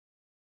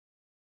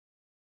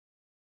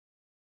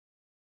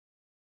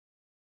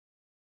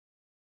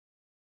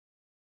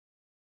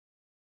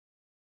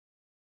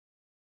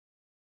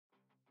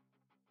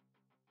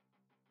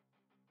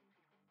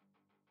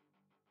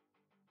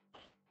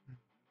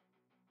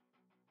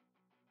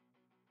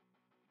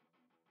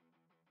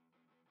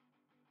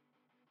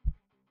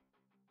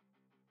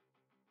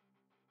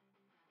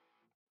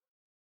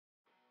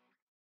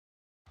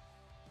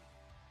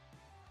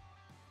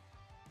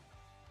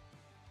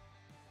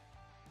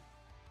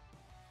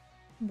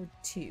Number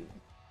 2.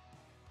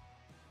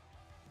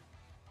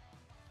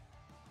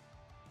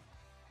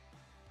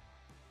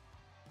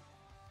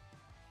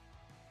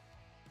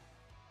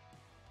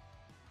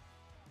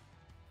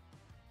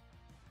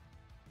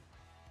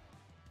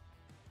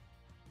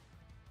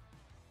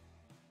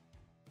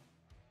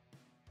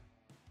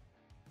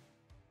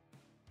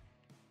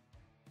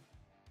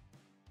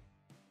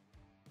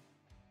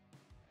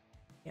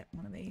 Get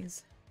one of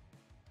these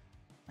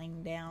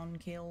laying down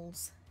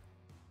kills.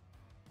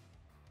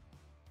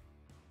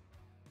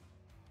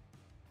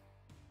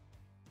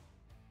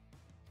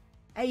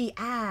 Hey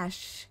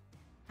Ash,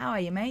 how are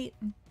you, mate?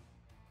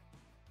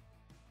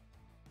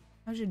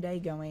 How's your day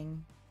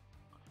going?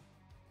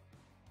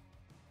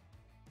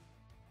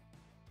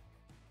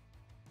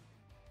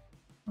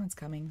 No one's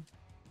coming.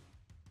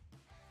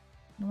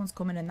 No one's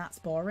coming in that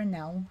sparring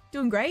now.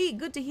 Doing great,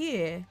 good to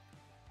hear.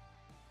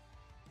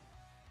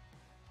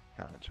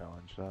 Kind of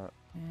challenge that.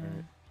 Yeah.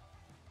 Right?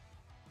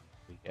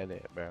 We get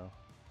it, bro.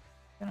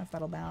 Don't know if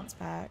that'll bounce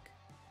back.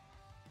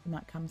 It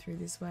might come through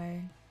this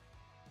way.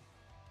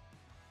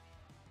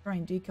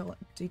 Throwing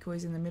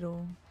decoys in the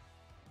middle.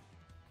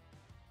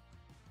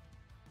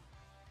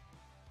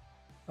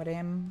 Got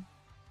him.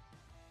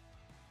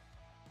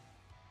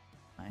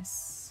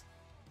 Nice.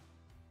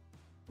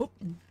 Oop.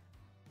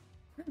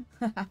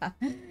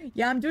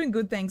 Yeah, I'm doing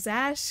good, thanks,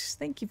 Ash.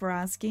 Thank you for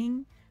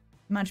asking.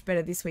 Much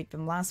better this week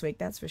than last week,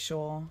 that's for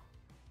sure.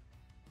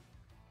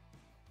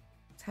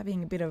 I was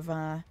having a bit of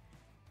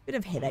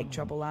headache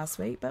trouble last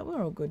week, but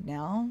we're all good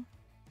now.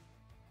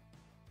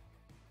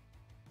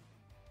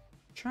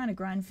 Trying to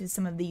grind for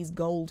some of these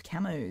gold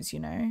camos, you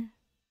know.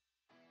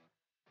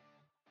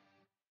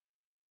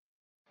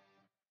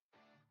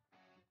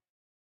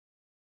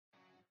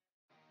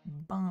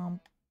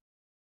 Bump.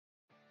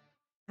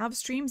 How have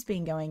streams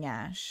been going,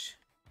 Ash?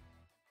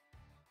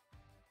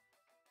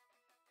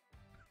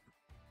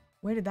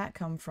 Where did that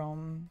come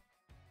from?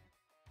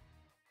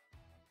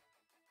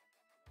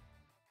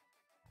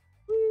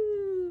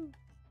 Woo!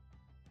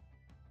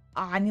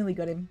 Ah, I nearly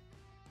got him.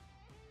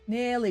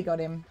 Nearly got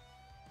him.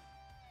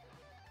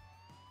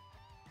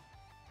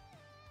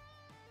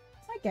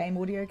 Is my game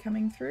audio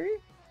coming through?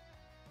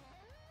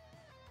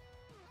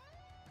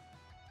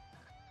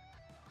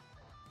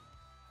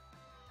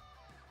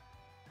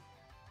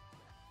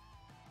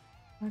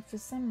 I, for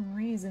some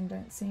reason,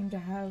 don't seem to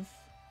have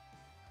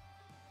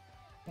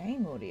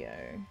game audio.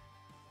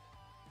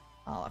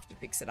 I'll have to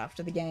fix it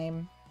after the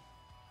game.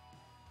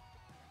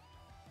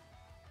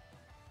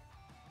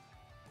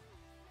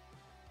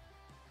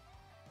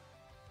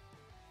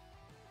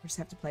 I just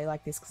have to play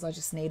like this because I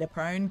just need a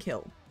prone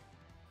kill.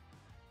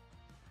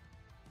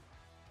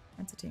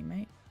 That's a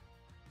teammate.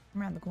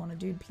 Come around the corner,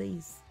 dude,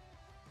 please.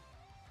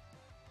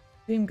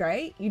 Doing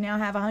great. You now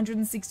have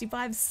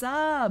 165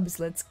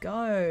 subs. Let's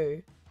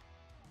go.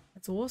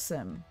 That's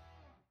awesome.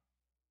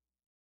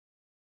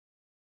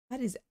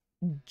 That is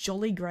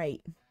jolly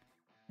great.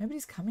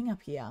 Nobody's coming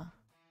up here.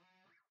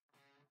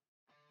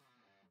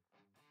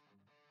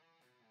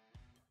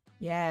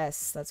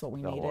 Yes, that's what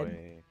we needed.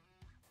 Way.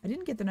 I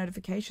didn't get the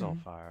notification. Don't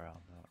fire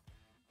out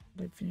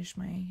that. I'd finish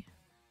my...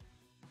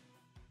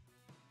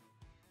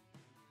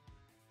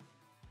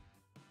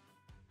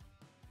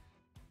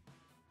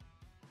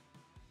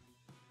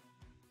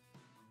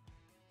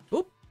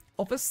 Oop!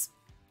 Office.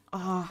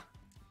 Ah.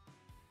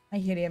 I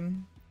hit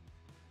him.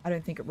 I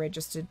don't think it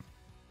registered.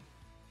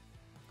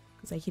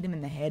 Because I hit him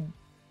in the head.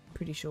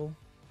 Pretty sure.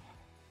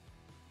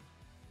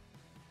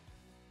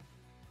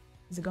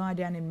 There's a guy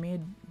down in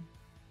mid.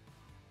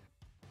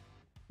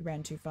 He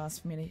ran too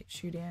fast for me to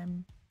shoot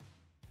him.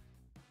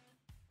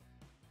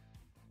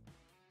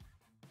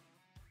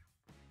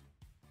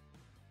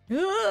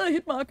 Ah,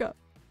 hit marker.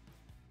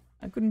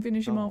 I couldn't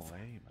finish him off.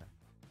 Way,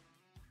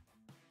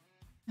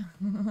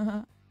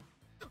 man.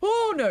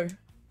 Oh no!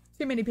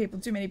 Too many people,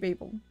 too many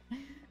people.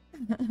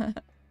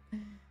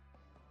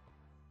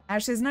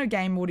 Ash, there's no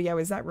game audio,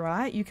 is that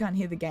right? You can't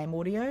hear the game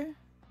audio?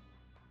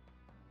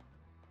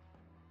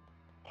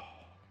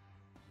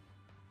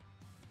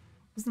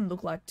 Doesn't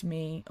look like to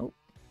me. Oh.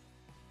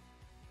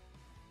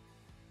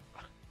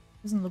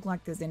 Doesn't look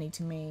like there's any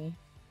to me.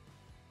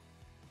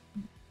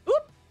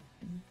 Oop!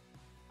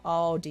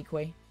 Oh,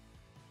 decoy.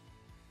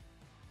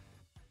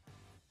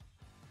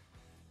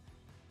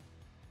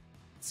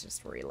 Let's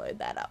just reload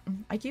that up.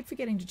 I keep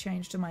forgetting to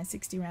change to my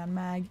 60 round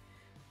mag,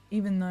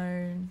 even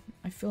though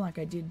I feel like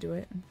I did do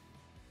it.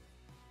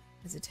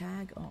 There's a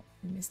tag. Oh,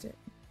 we missed it.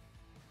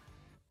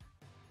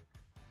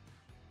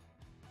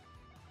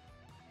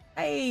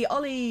 Hey,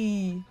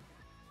 Ollie!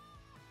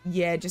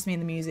 Yeah, just me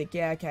and the music.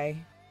 Yeah, okay.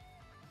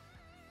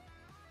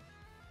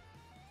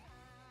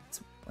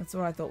 That's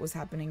what I thought was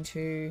happening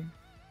too.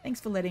 Thanks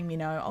for letting me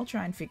know. I'll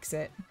try and fix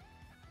it.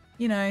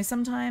 You know,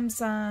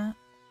 sometimes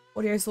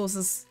audio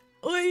sources...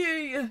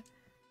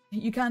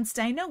 You can't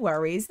stay. No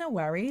worries, no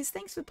worries.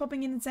 Thanks for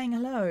popping in and saying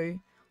hello.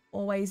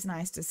 Always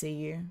nice to see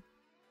you.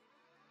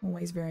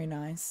 Always very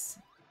nice.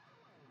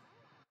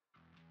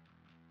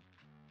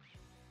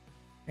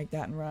 Take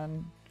that and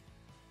run.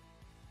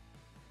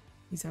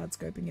 He's hard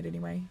scoping it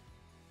anyway.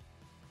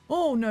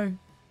 Oh, no. You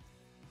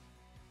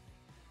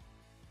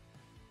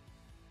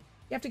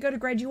have to go to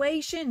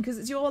graduation because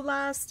it's your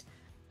last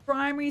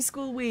primary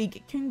school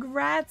week.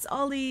 Congrats,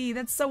 Ollie.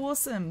 That's so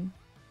awesome.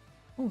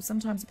 Oh,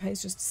 sometimes it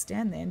pays just to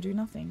stand there and do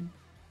nothing.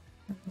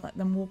 Let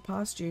them walk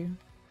past you.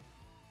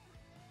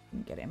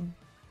 Get him.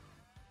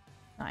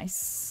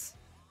 Nice.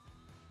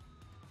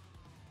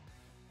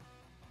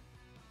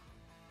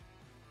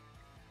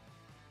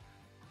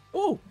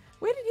 Oh,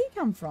 where did he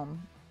come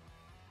from?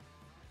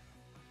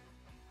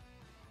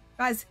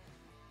 Guys,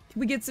 can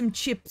we get some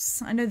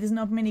chips? I know there's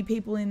not many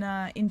people in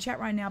chat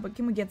right now, but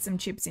can we get some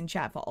chips in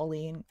chat for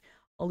Ollie and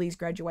Ollie's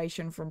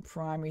graduation from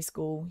primary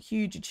school?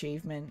 Huge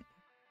achievement.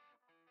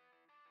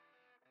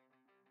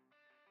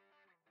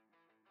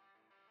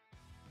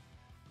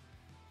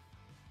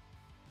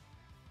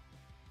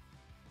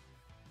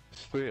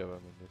 There's 3 of them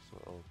in this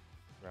little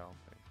round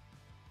thing.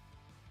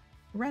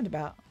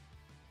 Roundabout.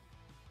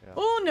 Yeah.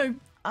 Oh no!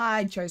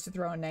 I chose to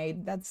throw a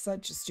nade. That's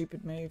such a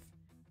stupid move.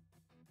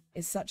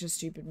 It's such a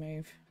stupid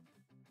move.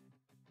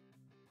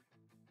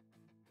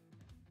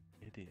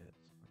 Idiots.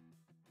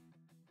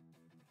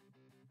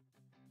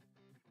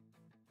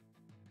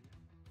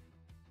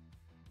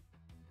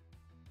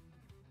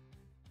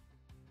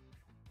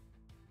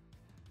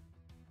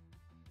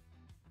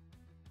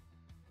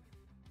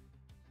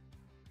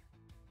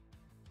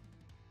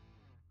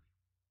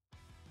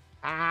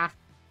 Ah!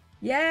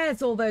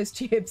 Yes, all those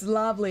chips.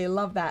 Lovely.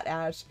 Love that,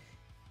 Ash.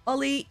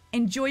 Ollie,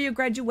 enjoy your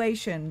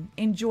graduation.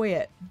 Enjoy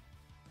it.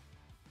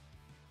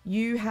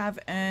 You have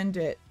earned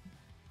it.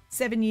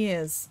 7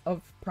 years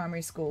of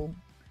primary school.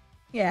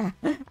 Yeah,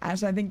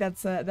 Ash, I think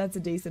that's a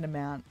decent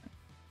amount.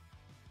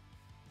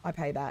 I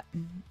pay that.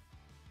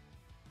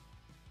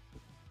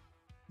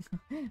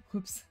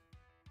 Whoops.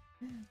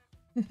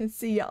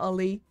 See ya,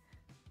 Ollie.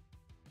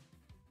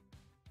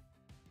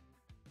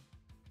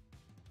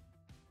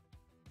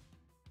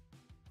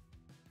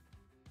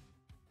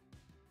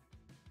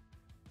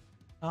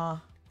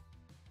 Ah.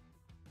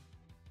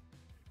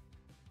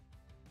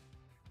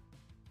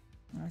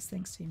 Nice,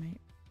 thanks, teammate.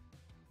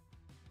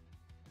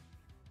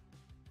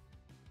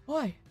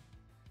 Why?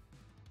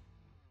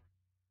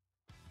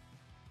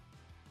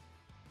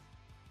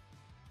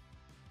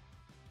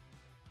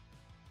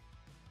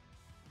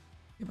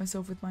 Get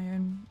myself with my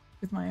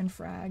own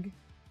frag.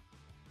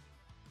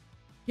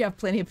 You have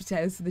plenty of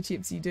potatoes for the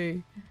chips, you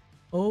do.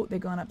 Oh, they're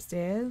gone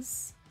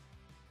upstairs.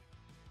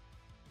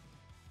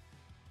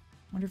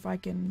 Wonder if I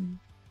can...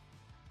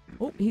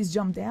 Oh, he's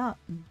jumped out.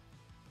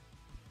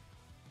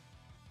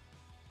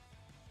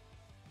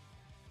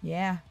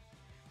 Yeah.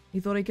 He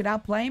thought he could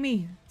outplay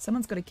me.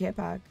 Someone's got a care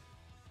pack.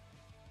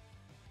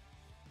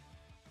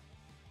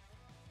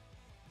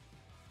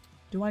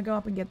 Do I go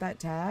up and get that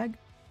tag?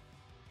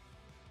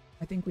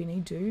 I think we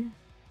need to.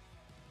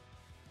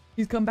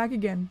 He's come back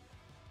again.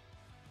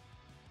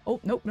 Oh,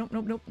 nope, nope,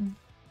 nope, nope.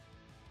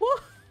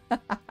 Woo!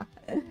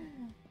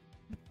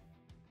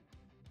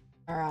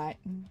 Alright.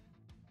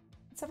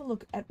 Let's have a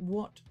look at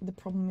what the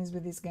problem is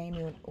with this game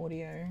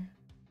audio.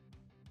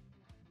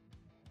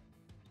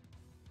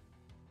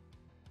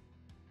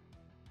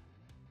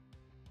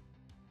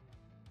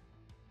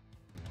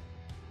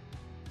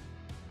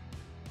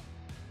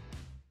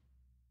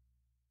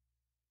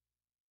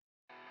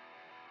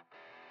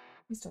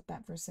 Let me stop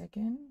that for a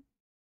second.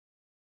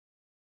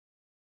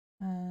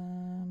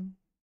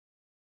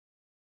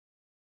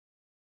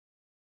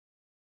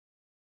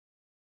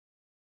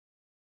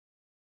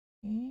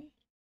 Okay.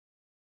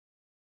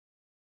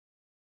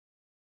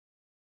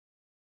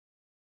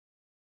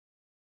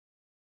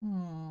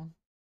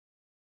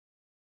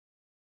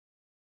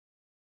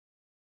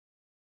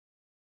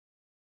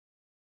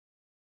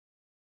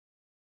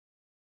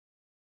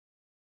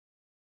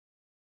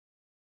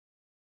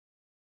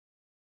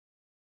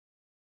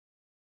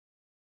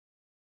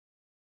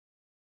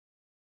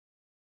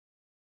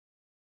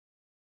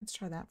 Let's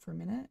try that for a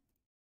minute.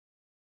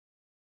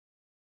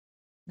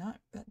 No,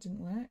 that didn't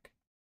work.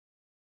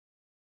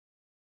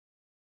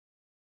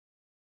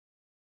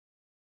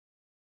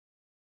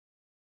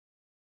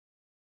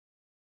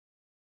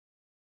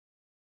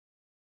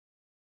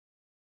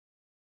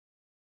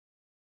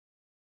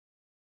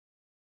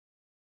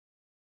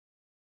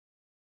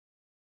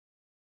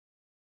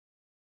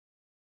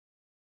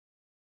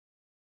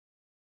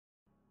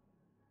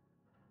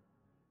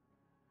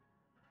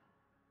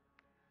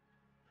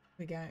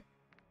 There we go.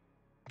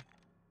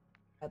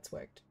 That's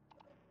worked.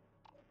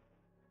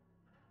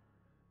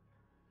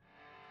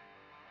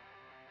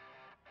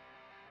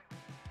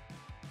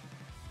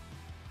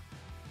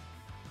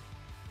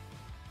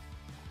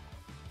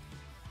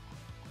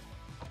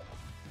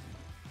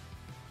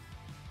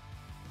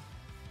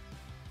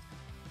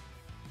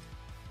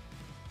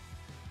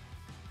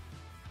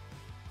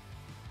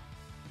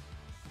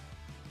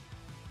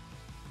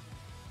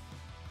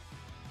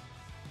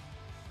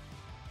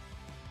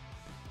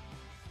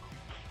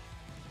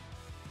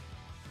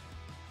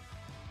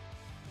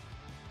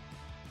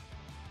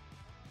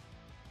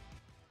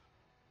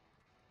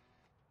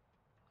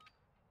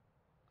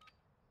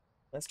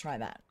 Let's try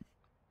that.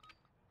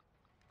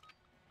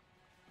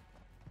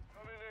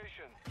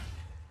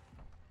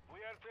 We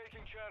are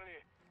taking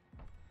Charlie.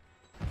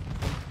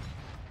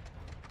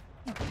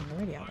 Not getting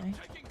ready, are they?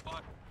 Taking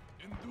fire.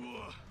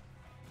 Endure.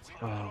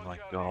 Oh my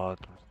god,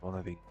 one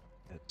of these.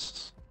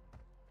 It's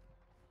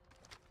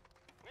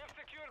We've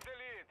secured the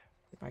lead.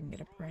 If I can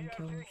get a brain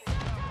kill.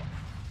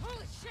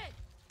 Holy shit!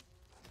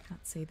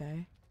 Can't see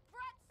though.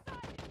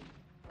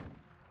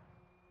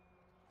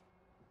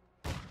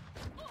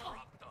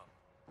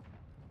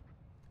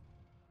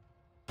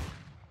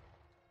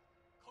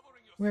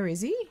 Where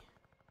is he?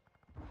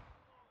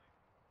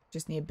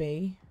 Just near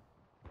B.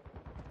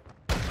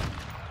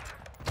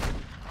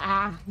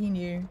 Ah, he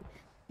knew.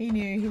 He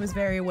knew. He was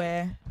very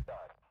aware.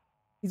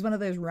 He's one of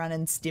those run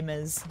and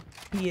stimmers.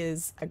 He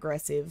is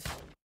aggressive.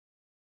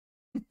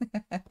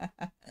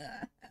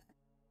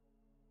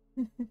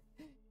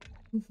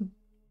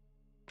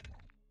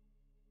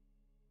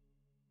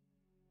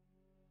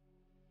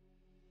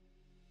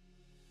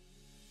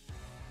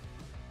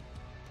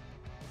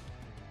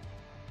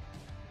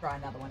 Try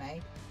another one, eh?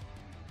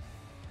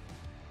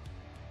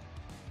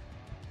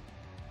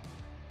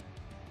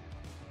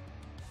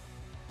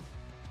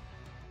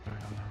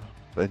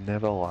 they're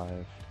never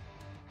live.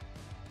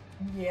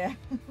 Yeah.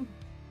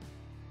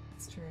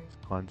 It's true.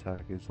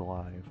 Contact is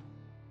live.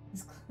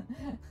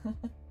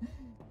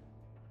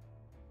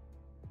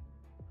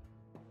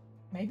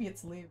 Maybe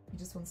it's live. He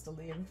just wants to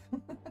live.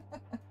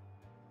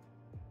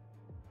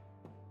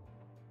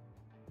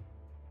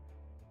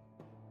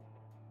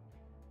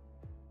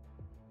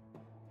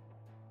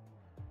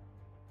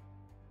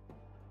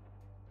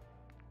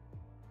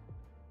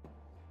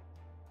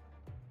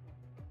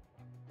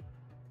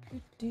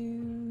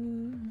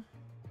 Do.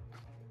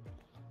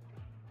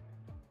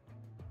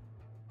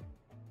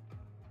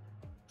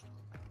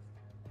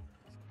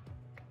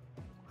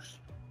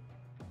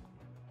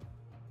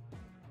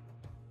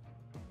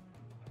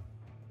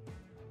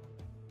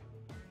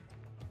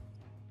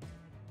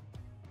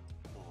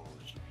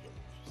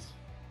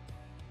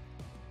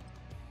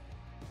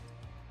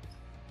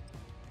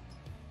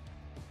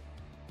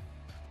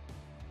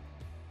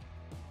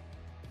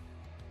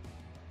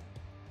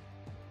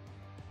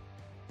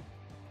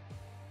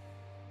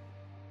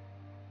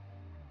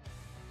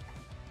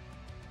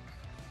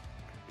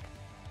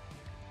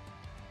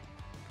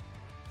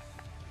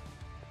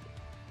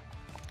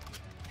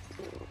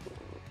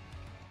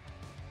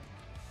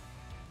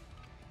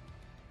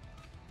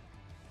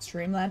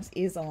 Streamloots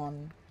is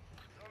on,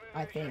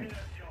 I think.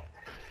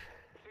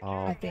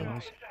 Oh, I think.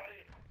 gosh.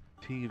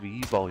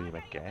 TV volume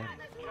again.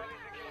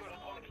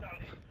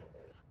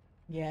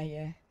 Yeah,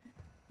 yeah.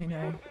 You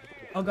know.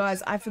 Oh,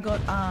 guys, I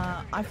forgot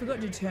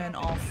to turn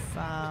off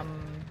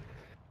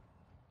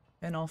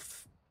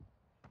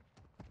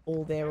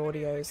all their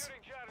audios.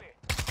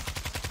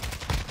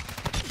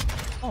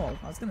 Oh,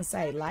 I was gonna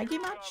say,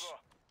 laggy much?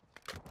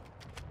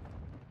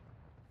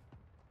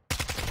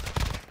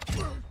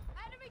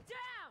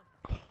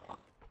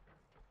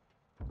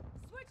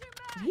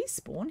 Did he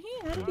spawn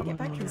here? How did he get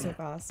back here so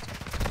fast?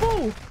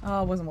 Oh! Oh,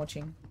 I wasn't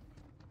watching.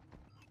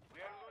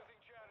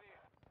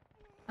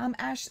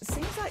 Ash,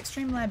 seems like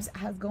Streamlabs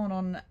has gone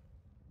on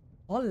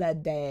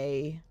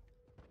holiday.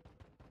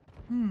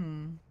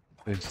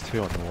 There's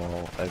two on the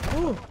wall.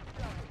 Oh!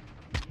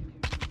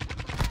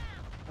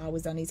 I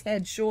was on his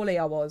head. Surely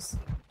I was.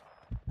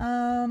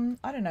 I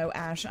don't know,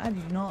 Ash. I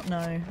do not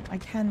know. I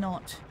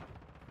cannot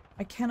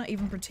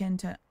even pretend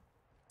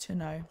to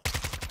know.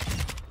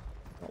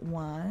 Got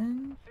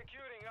one.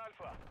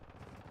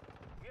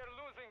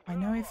 I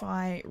know if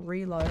I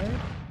reload,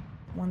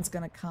 one's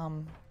gonna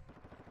come.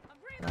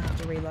 I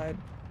have to reload.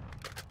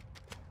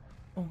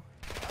 Oh,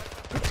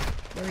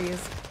 there he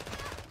is.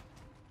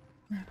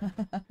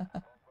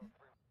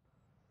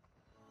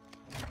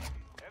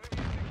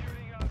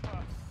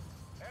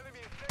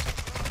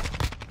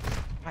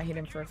 I hit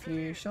him for a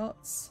few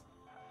shots.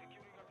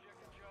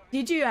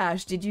 Did you,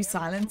 Ash? Did you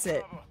silence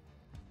it?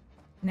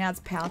 Now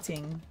it's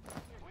pouting.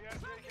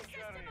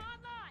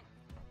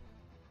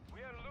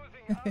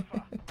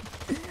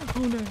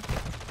 Oh no.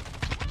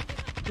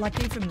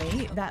 Lucky for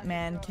me, that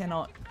man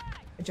cannot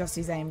adjust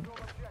his aim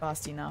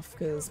fast enough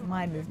because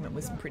my movement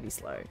was pretty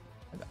slow,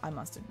 I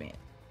must admit.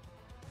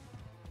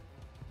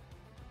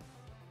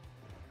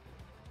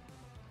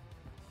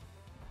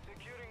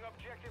 Securing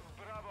objective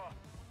Bravo.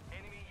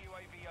 Enemy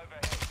UAV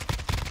overhead.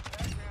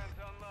 Backgrounds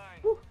online.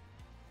 Woo.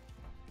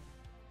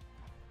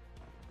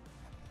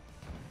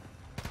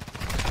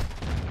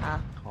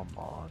 Ah. Come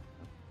on.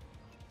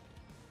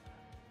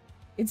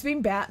 It's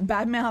been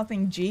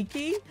bad-mouthing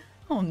Jeeky?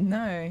 Oh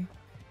no.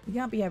 We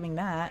can't be having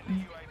that.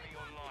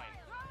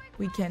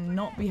 We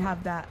cannot be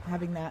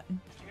having that.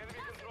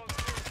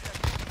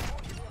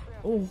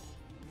 Oh.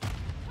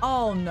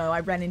 Oh no, I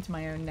ran into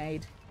my own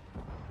nade.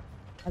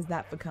 How's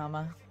that for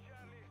karma?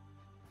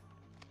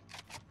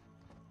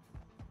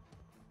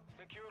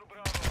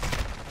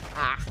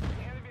 Ah.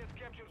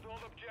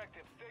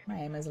 My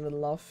aim is a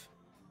little off.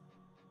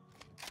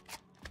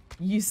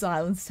 You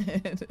silenced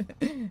it.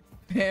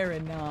 Fair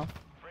enough.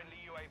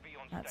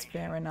 That's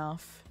fair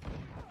enough.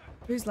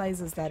 Whose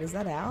laser's that? Is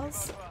that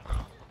ours?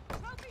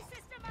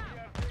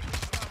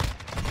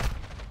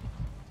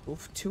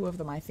 Oof, 2 of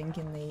them, I think,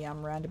 in the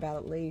roundabout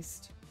at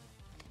least.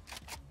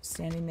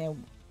 Standing there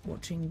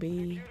watching B.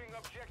 Securing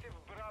objective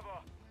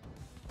Bravo.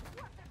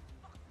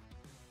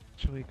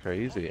 Actually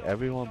crazy.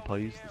 Everyone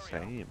plays the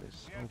same.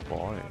 It's We are so taking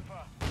boring.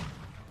 Alpha.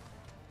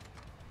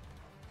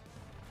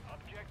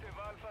 Objective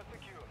Alpha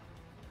secure.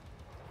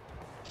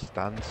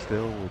 Stand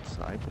still with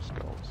sniper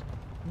scopes.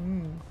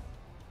 Mm.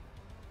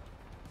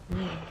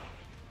 Mm.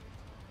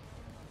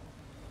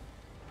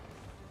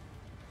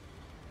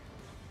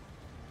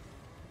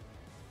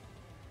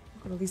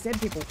 Look at all these dead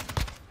people.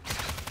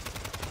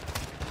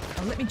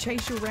 Oh, let me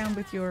chase you around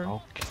with your...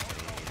 Okay.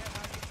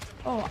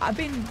 Oh, I've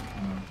been...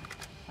 oh,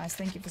 nice,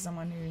 thank you for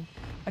someone who...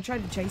 I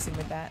tried to chase him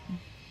with that.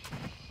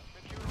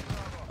 Secure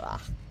Bravo.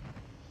 Ugh.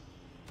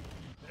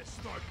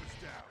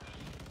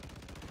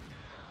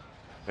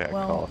 Yeah, of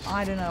Well, course.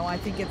 I don't know. I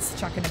think it's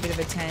chucking a bit of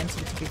a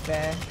tantrum, to be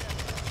fair. Taking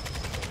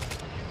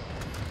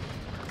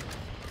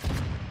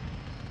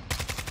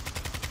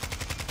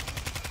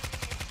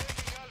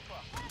Alpha.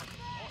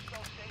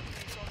 Hostile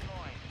sentries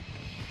online.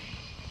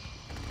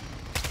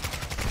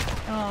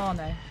 Oh,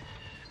 no.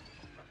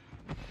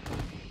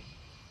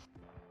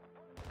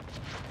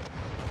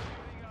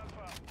 Securing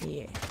Alpha.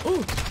 Yeah.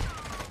 Ooh!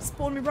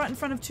 Spawned me right in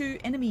front of 2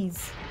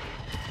 enemies.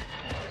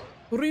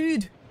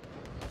 Rude.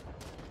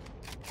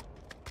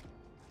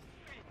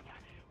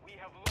 We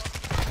have lost.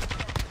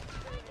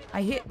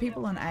 I hit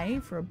people on A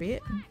for a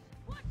bit.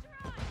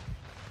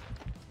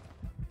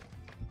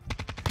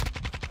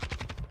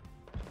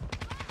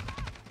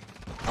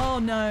 Oh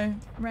no,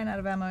 ran out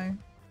of ammo.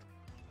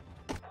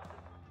 The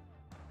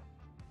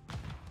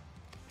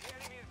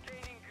enemy is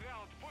gaining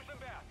ground. Push them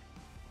back.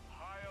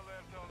 High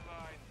alert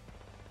online.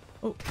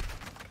 Oh,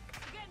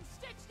 Getting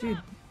stitched dude.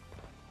 up.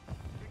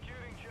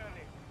 Securing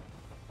Charlie.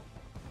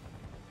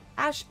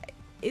 Ash,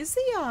 is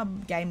the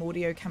game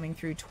audio coming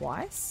through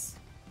twice?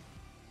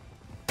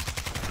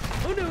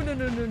 Oh no no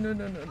no no no no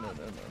no no no no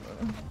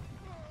no.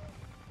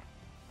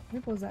 Let me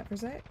pause that for a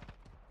sec.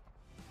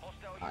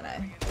 Hostile Oh no.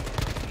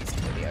 UAV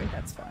Music audio,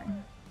 that's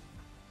fine.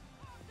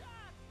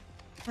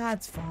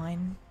 That's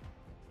fine.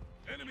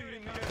 enemy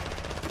in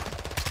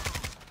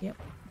Yep.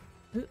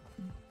 Ooh.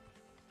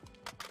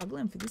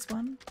 Struggling for this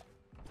one.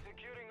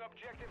 Securing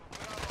objective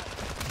Bravo.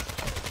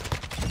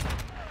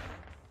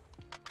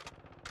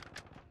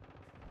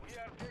 We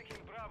are taking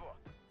Bravo.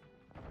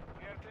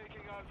 We are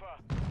taking Alpha.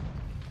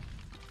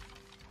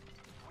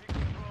 We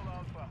control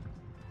Alpha.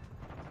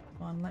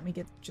 Come on, let me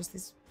get just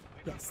this.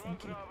 We Yes, control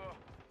thank you.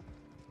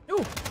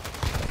 Bravo. Ooh!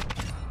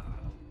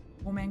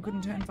 Poor man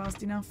couldn't turn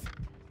fast enough.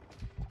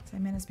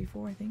 Same man as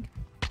before, I think.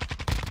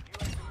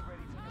 UAV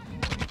ready for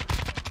deployment.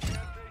 We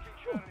are taking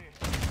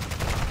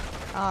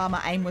Charlie. Ah,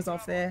 my aim was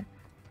off there.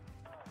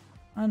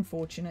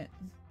 Unfortunate.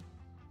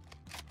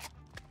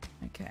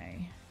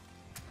 Okay.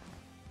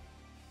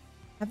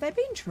 Have they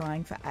been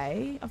trying for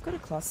A? I've got a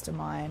cluster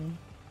mine.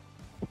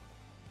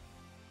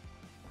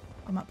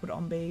 I might put it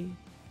on B.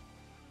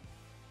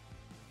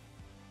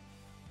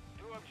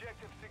 2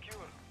 objectives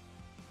secure.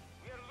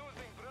 We are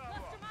losing Bravo.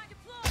 Cluster mine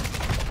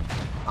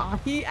deployed. Ah,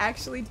 he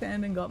actually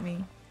turned and got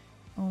me.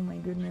 Oh my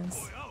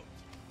goodness.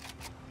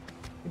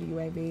 Good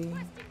UAV.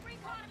 Requesting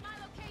recon at my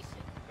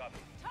location. Copy.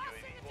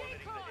 Tossing a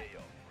decoy.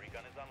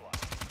 Recon is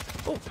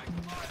online.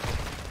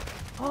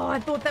 Oh. Oh, I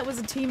thought that was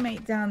a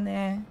teammate down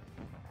there.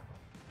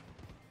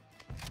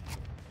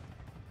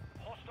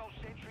 Hostile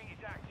sentry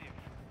is active.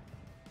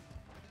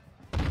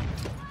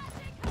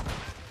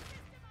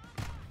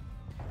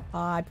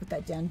 Ah, I put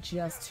that down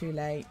just too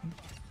late.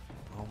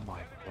 Oh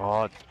my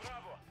god.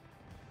 Bravo.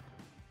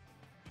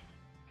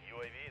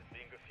 UAV is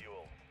being a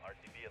fuel.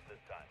 RTB at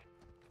this time.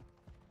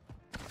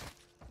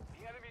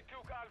 The enemy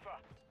took Alpha.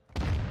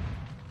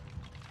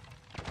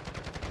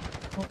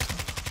 Oh.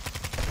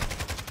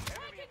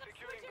 Enemy is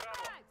securing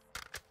Bravo.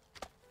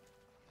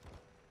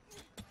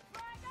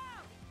 Frag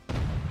out.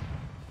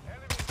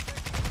 Enemy is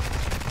taking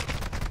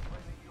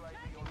Friendly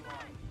UAV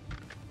online.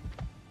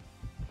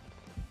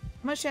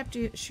 I might have to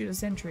shoot a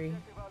sentry.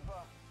 Active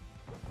Alpha.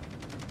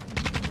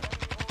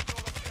 Enemy holds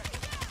all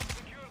objectives.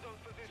 Secure those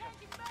positions.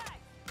 Changing back.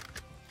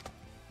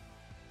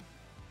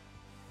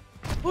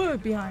 Whoa,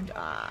 behind.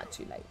 Ah,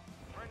 too late.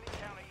 Friendly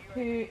counter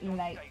Too UAV on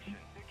late. station.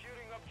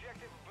 Securing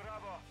objective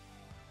Bravo.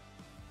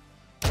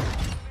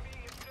 Enemy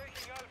is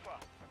taking Alpha.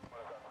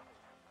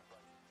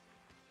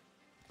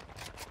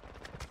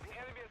 The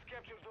enemy has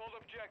captured all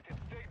objectives.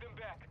 Take them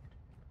back.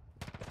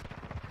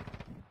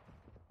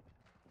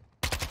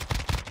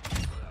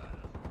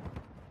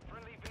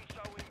 Friendly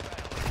VSAW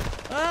inbound.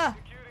 Ah!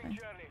 Securing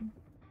Charlie.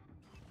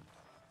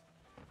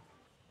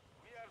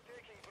 We are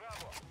taking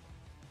Bravo.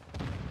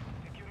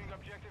 Securing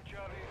objective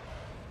Charlie.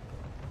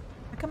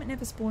 How come it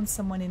never spawns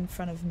someone in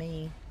front of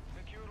me?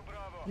 Secure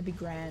Bravo. It'd be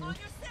grand. On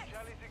your six.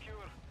 Charlie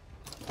secure.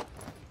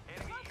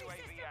 Enemy Trophy UAV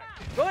system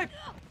active. Good!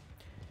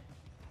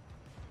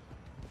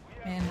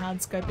 We are And hard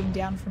scoping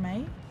down from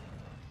A.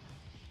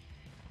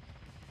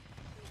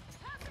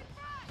 Tossing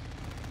frag.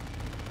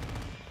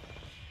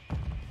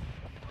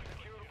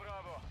 secure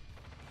Bravo.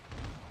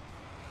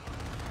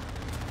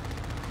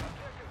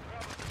 Objective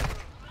Bravo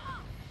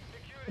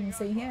secure. Securing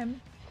can see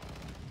him.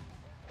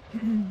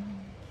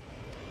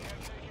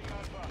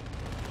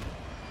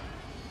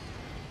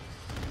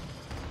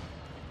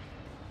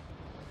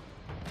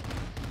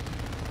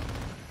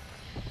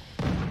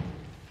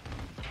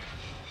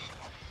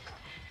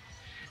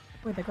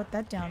 Wait, they got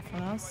that down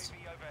fast.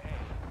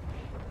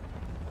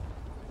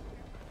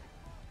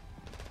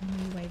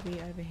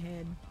 UAV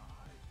overhead.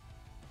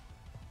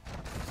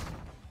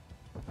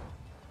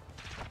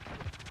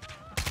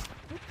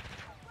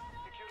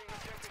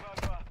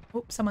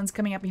 Oh, someone's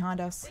coming up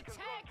behind us.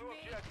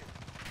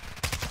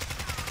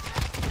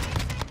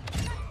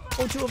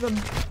 Oh, two of them.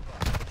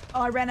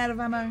 Oh, I ran out of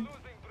ammo.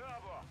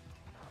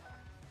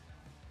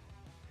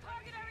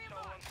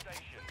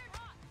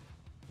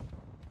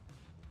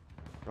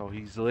 Bro,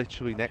 he's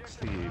literally next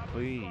to you,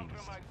 please. You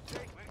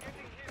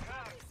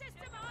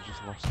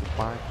just lost the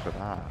fight for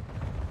that.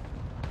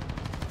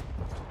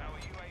 Our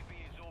UAV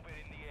is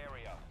orbiting the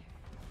area.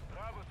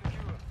 Bravo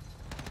secure.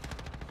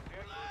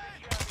 They're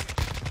losing Charlie.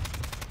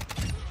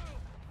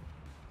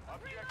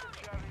 Objective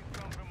Charlie is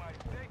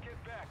compromised. Take it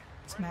back.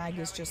 This mag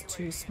is just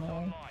too small.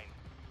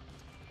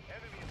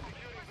 Enemy is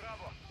securing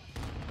Bravo.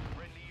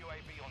 Friendly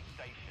UAV on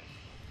station.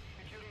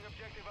 Securing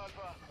objective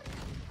Alpha.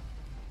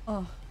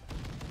 Oh,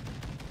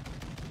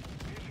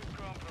 Mission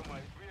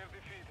compromised. We have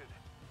defeated.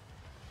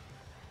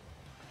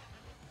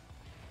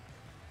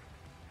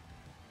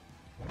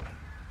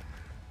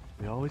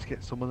 We always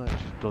get someone that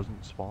just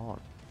doesn't spawn.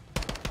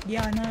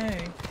 yeah, I know.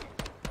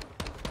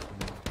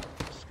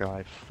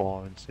 Sky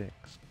 4 and 6.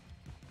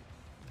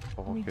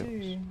 4 We kills.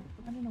 do.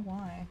 I don't know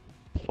why.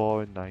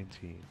 4 and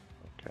 19.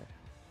 Okay.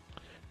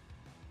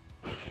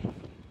 To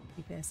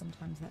be fair,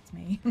 sometimes that's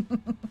me.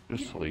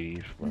 Just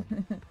leave,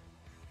 man.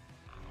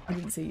 I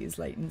didn't see his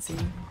latency.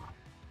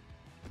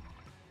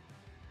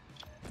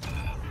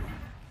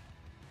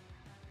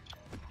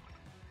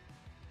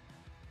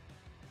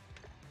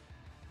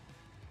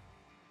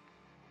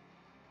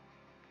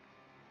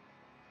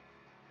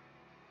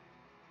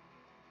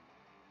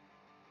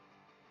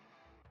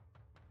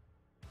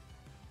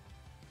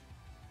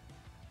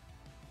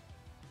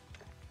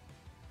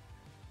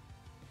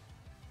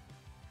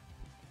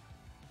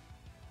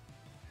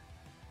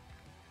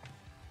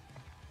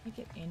 Did I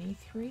get any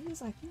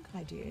threes? I think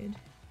I did.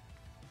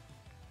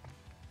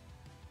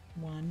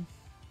 One.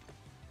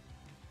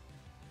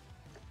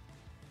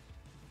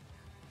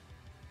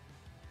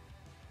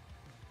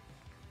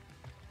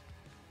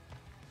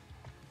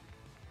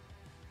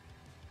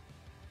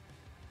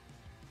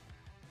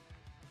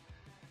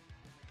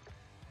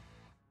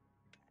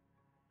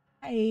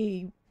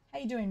 Hey, how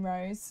you doing,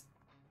 Rose?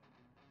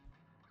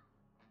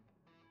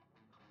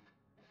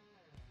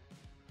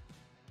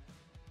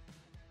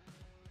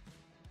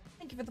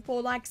 Thank you for the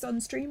 4 likes on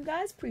stream,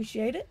 guys.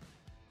 Appreciate it.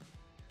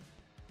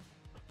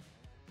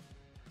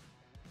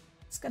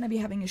 It's going to be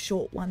having a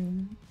short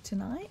one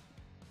tonight.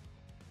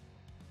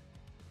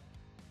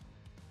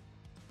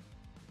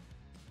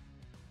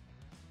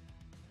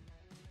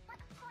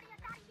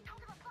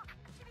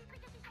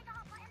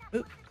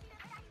 Oop.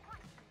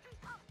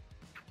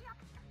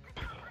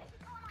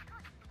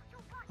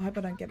 I hope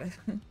I don't get a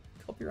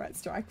copyright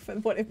strike for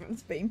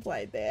whatever's being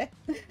played there.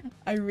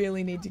 I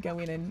really need to go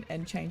in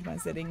and change my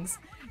settings.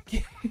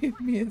 Give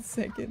me a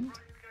second.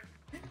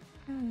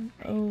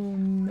 Oh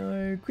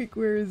no. Quick,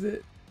 where is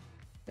it?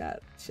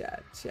 Chat,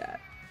 chat,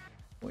 chat.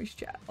 Voice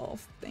chat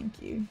off.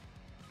 Thank you.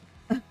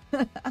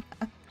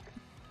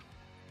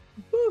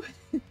 Woo.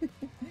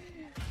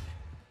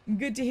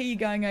 Good to hear you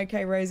going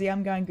okay, Rosie.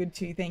 I'm going good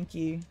too. Thank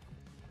you.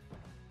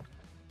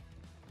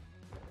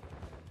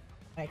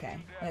 Okay,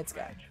 let's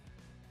go.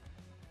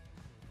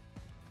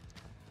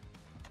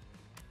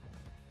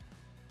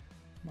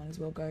 Might as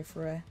well go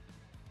for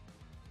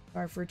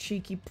a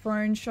cheeky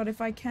prone shot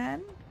if I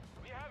can.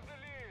 We have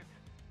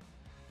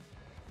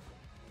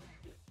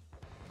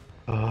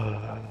the lead.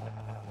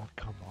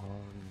 Come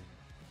on.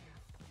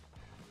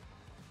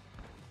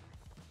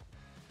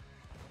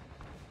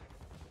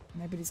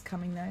 Nobody's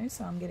coming though,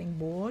 so I'm getting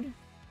bored.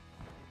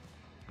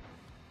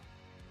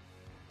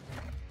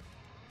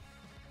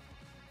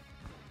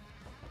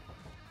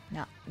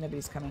 Nah,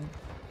 nobody's coming.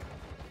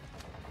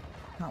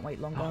 Can't wait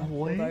longer.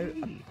 Although,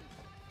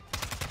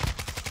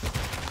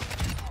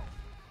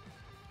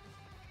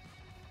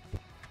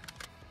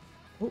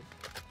 oh.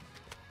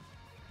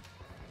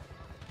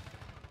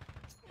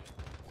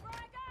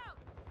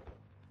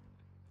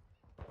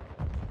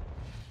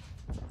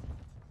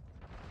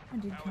 I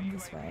did come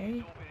this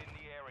way.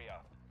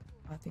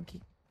 I think he...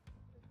 Did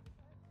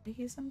he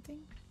hear something?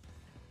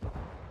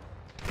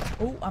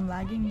 Oh, I'm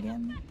lagging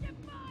again.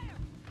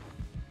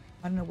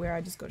 I don't know where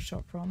I just got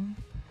shot from.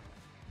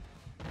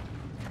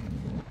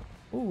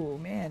 Oh,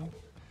 man.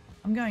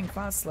 I'm going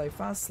fast, slow,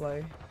 fast,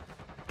 slow.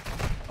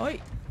 Oi!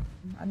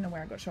 I don't know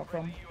where I got shot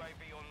from.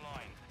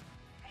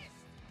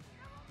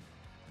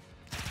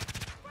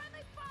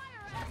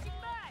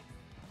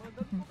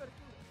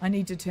 I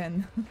need to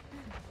turn...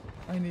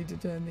 I need to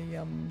turn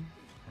the,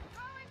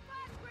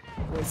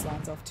 voice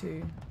lines off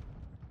too.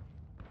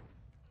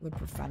 The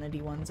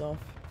profanity ones off.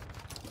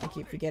 I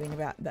keep forgetting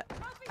about that.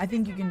 I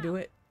think you can do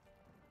it.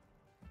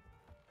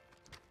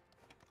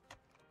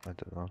 I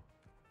don't know.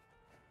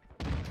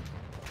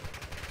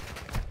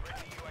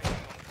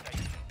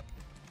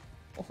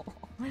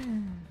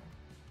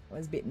 That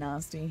was a bit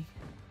nasty.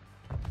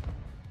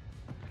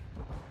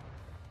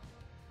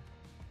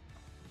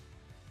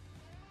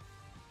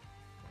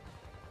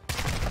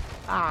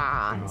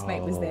 Ah, his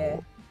mate was there.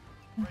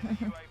 Friendly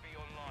UAV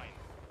online.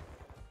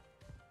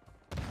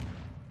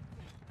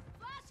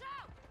 Flash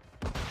out!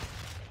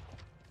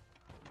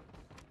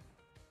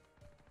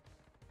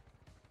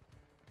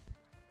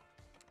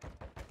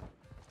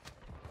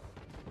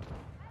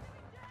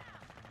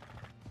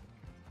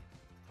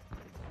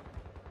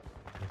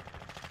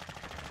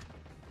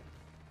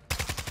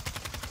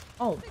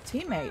 Oh,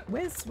 teammate,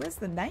 where's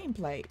the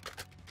nameplate?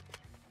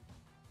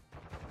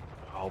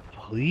 Oh,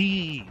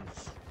 please.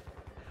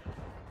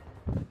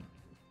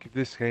 Give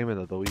this game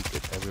another week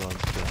if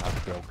everyone's going to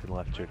have broken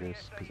left triggers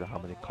because of how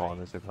many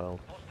corners they've held.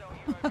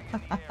 Hostile UAV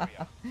in the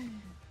area.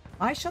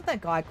 I shot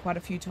that guy quite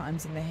a few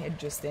times in the head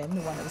just then,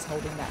 the one that was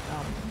holding that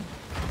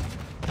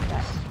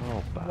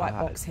So bad. white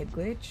box head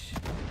glitch,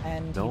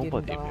 and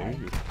Nobody he didn't die.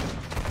 moved.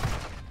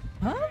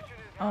 Huh?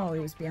 Oh, he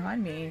was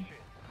behind me.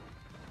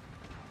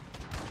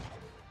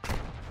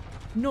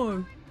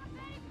 No.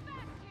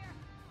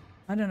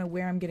 I don't know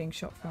where I'm getting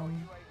shot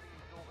from.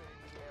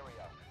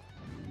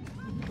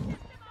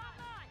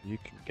 You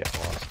can get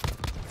lost.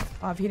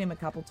 I've hit him a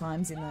couple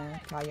times in the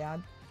car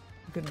yard.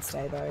 I couldn't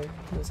stay though.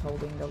 He was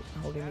holding the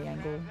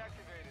angle.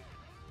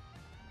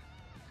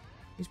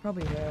 He's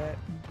probably hurt.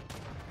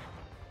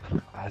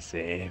 As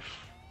if.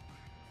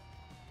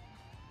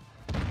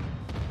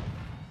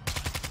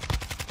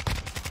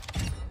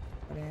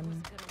 Got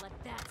him. Gonna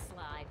let that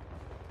slide.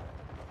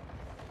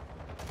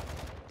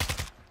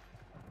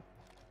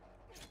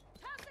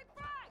 Tossing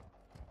frag!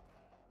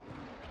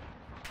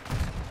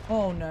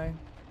 Oh no.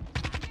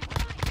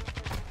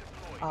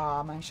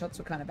 Ah, my shots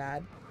were kind of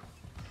bad.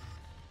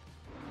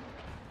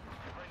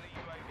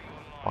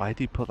 Why did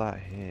he put that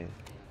here?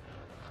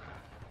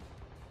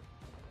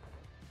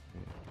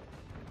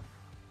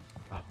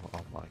 Oh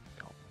my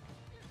god.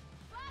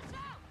 Flash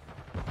out!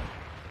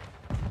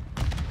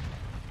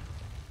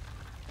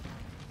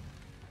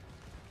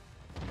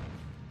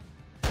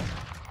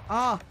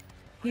 Ah,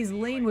 his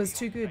lean was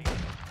too good.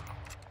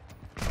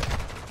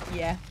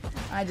 Yeah,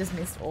 I just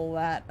missed all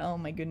that. Oh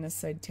my goodness,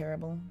 so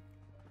terrible.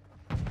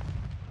 I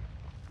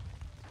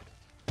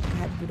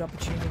had a good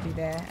opportunity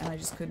there and I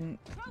just couldn't.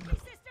 Trophy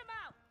system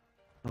out!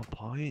 No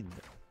point.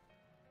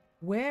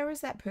 Where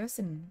is that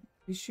person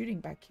who's shooting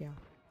back here?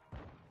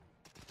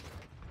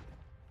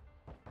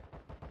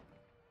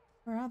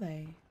 Where are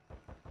they?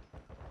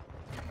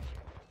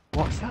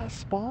 What's that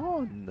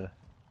spawn?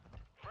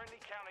 Friendly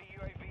counter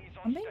UAVs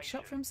on I'm being station.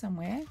 shot from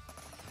somewhere.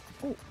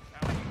 Oh,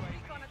 Our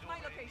UAV is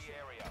orbiting the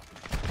area.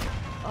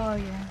 oh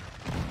yeah.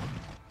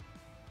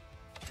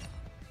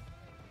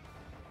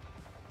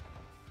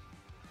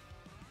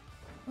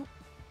 Oh,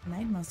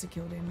 Nade must have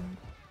killed him.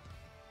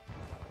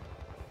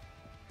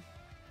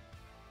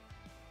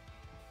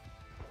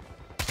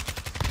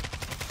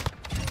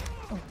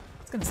 Oh,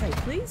 I was gonna say,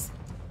 please.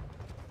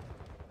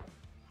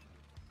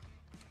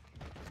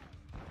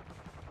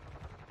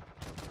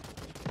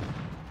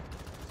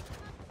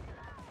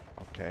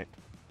 Okay.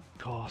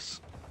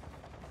 Course.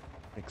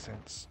 Makes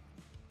sense.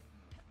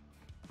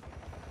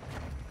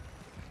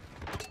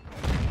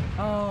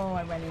 Oh,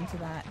 I ran into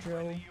that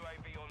drill.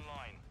 UAV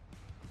online.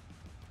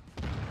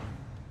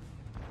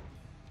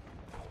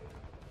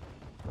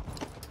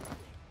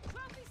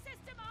 Trophy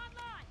system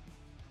online!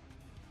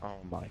 Oh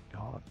my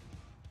god.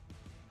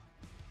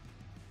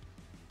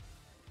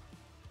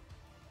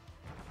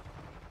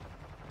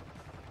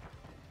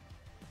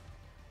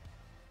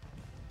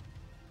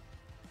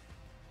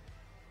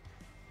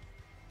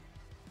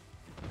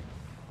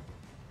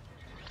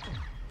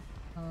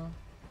 Oh,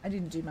 I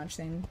didn't do much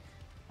then.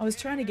 I was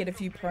trying to get a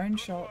few prone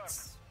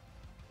shots.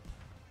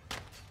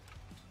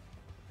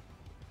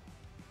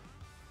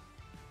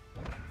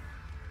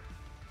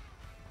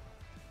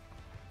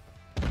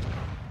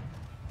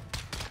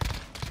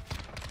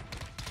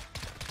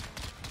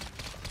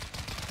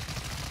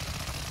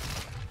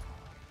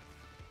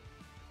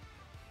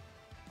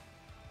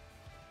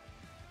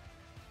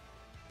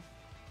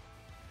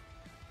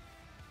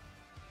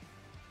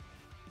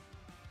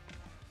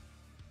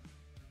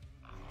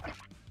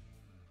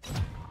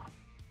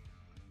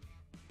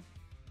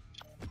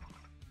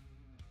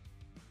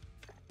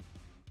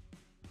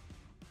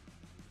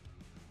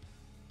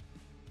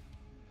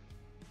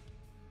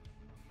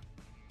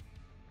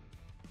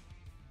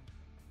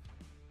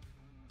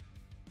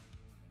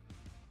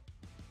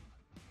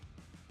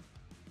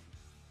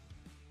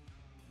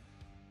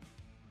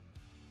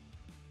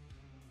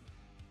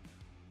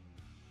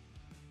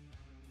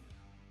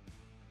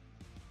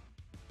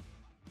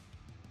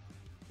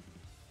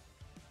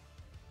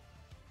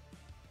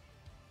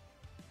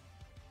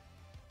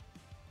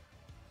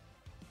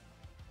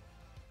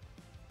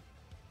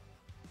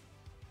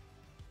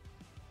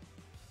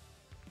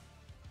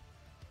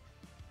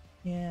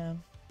 Yeah.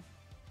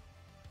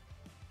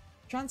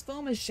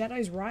 Transformers,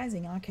 Shadows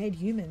Rising, Arcade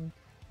Human,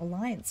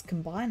 Alliance,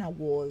 Combiner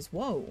Wars.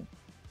 Whoa.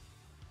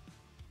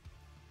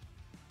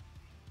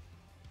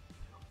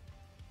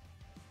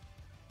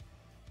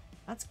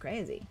 That's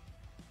crazy.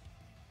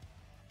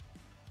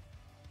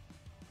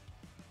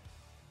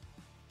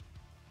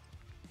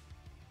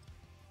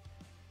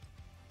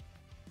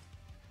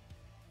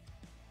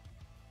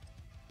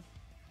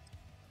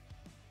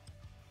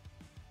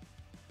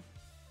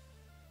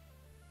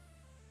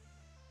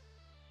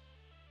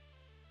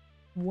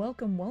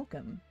 Welcome,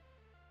 welcome.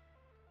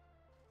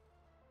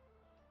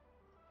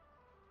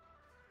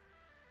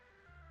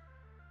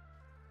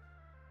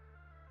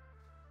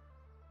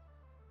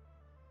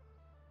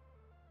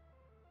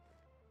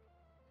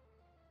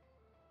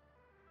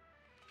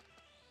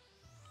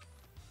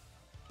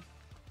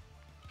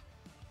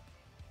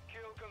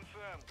 Kill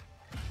confirmed.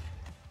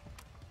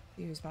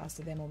 See who's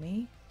faster, them or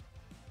me?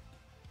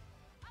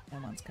 No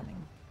one's coming.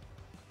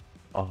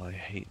 Oh, I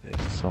hate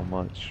this so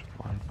much.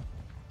 Why?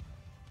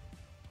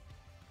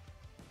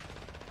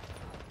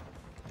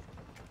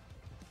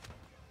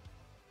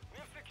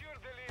 We've secured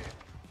the lead.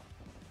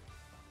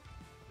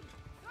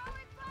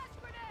 Throwing flash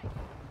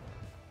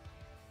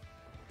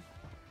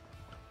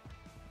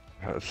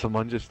grenade.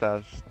 Someone just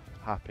asked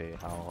Happy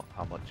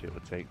how much it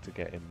would take to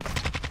get him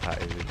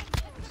tattooed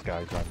this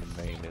guy's random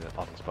name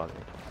on his body.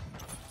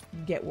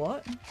 Get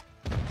what?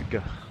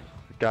 The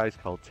guy's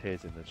called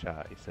Tiz in the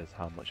chat. He says,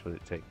 how much would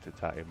it take to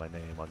tattoo my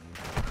name on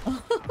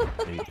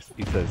you?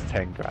 he says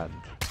 10 grand.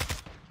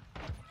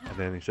 And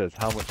then he says,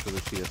 how much for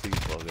the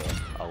CSE logo?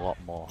 A lot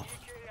more.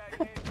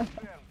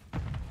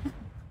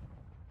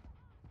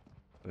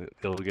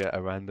 He'll get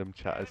a random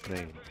chatter's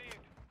name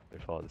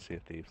before the Sea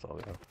of Thieves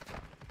logo.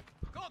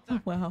 Oh,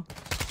 wow.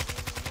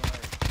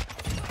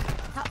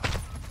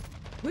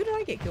 Who did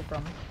I get killed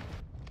from?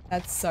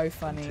 That's so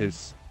funny.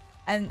 Tiz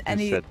and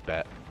he said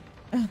bet.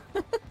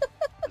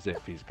 As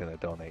if he's gonna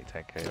donate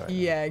 10k right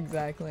Yeah,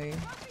 exactly.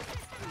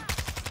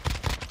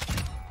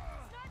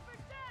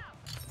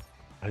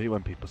 I hate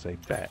when people say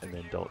bet and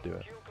then don't do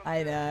it.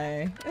 I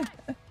know.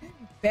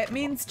 Bet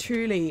means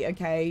truly,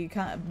 okay? You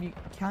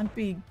can't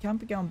be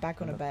going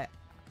back on a bet.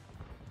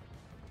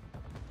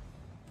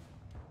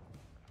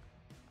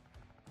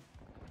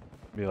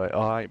 Be like,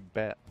 alright,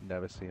 bet,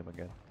 never see him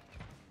again.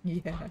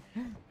 Yeah.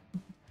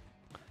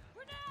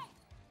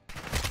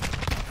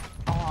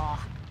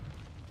 Oh,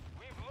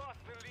 We've lost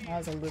the lead. I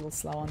was a little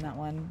slow on that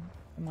one,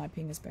 in my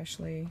ping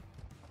especially.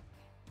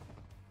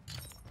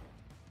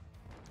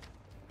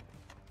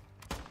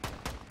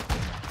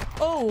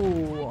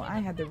 Oh, I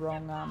had the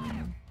wrong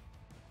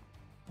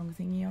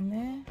thingy on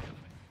there.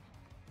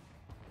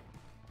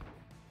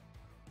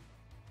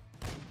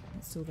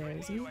 It's still there,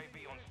 is he? UAV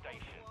on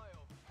station.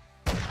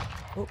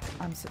 Oh,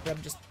 I'm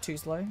just too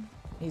slow.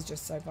 He's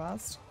just so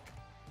fast.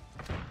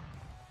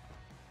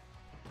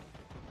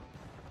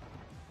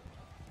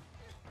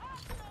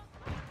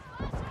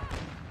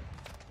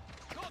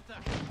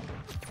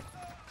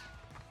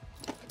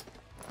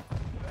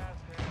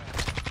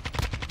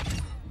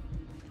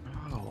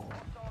 Oh.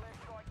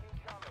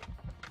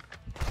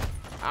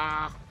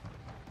 Ah.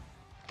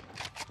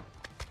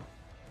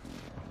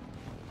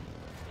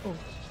 Oh,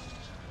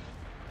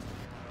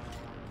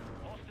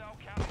 Hostile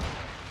counter.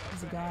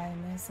 there's a guy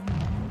in there somewhere.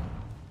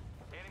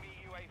 Enemy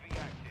UAV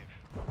active.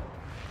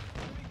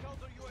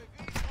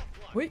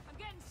 Wait, I'm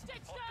getting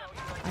stitched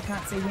up. I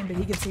can't see him, but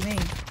he can see me.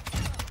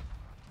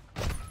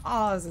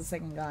 Oh, there's a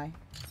second guy.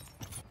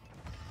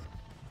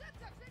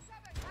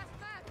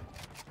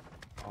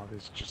 Oh,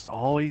 there's just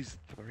always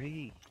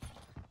 3.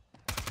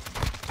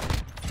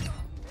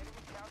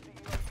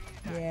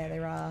 Yeah,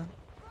 there are.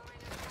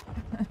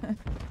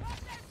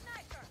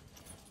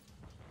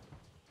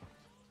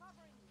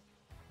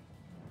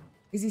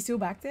 Is he still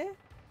back there?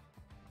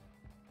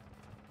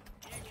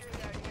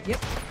 Yep.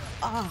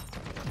 Ah,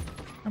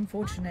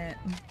 unfortunate.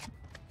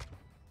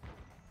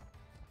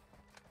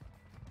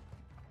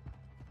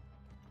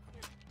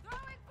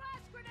 Throwing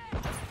flash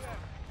grenade.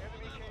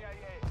 Enemy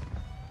KIA.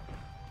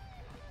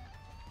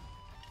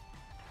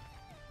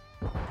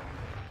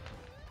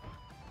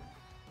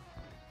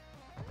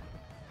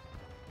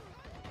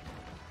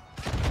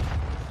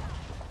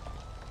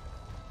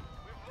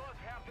 We've lost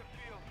half the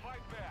field.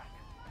 Fight back.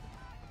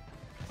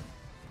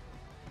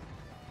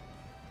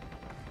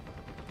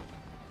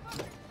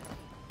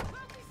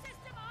 Trophy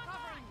system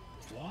online.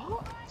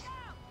 What?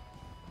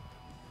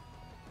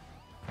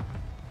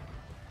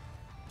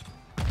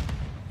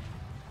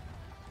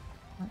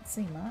 Can't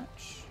see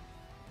much.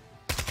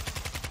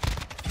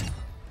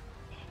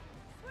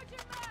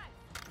 Switching back.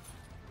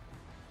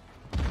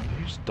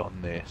 Who's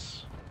done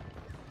this?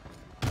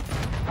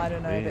 I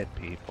don't know, Weird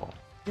but people.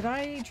 did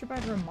I trip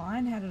over a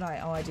mine? How did I?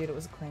 Oh, I did. It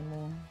was a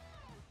claymore.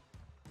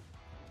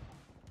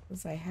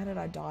 Let's say, how did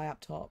I die up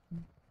top?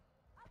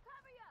 I'll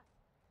cover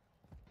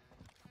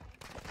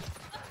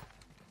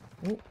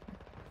you.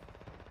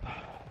 Oh.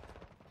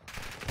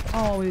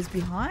 Oh, he was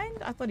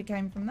behind? I thought he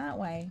came from that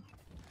way.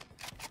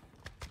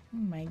 Oh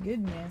my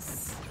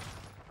goodness.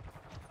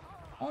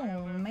 Oh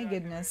my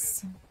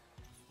goodness.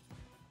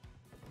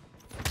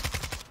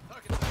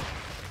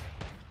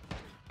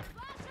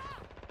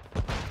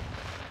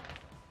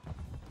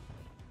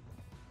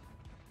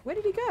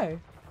 did he go?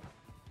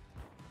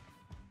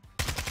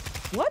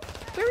 What?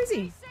 Where is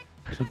he?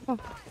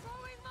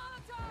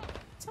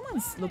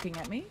 Someone's looking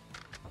at me.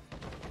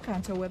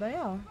 Can't tell where they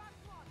are.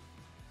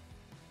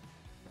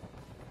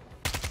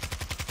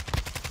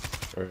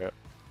 Hurry up.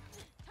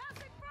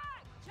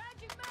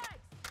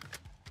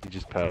 You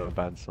just perma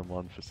banned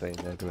someone for saying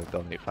they're going to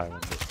donate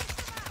 500.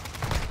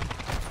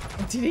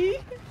 Did he?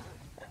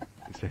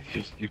 He said,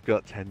 you've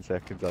got 10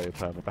 seconds on your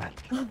perma ban.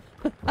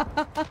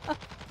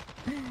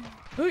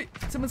 Ooh,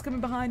 someone's coming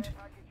behind.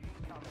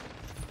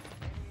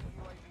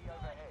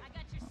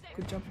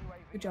 Good job.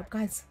 Good job,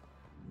 guys.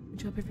 Good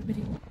job,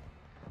 everybody.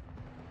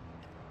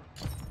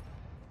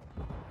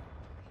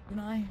 Good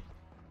night.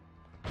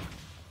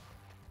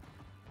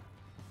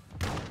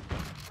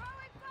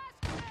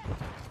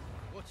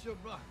 What's your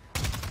mark?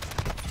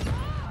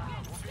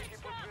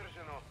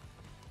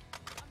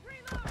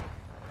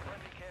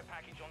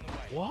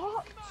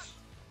 What?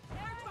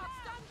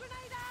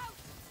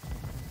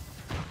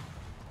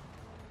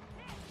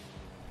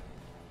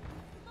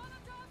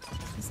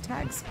 These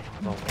tags.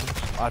 Oh,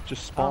 I've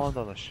just spawned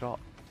on a shop.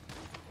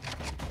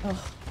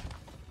 Oh.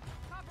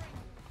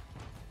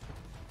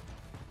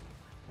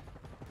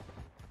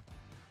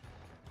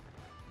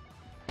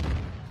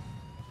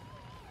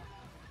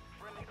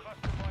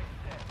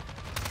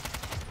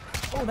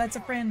 Oh, that's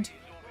a friend.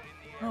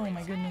 Oh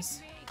my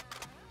goodness.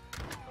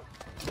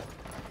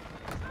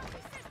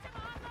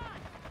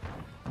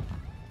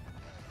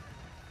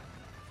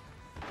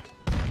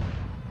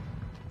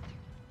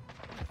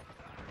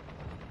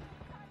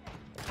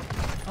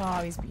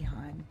 Oh, he's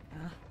behind.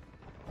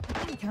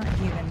 You can't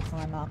hear them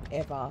climb up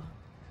ever.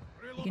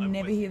 You can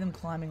never hear them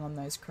climbing on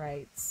those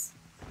crates.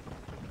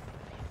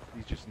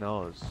 He just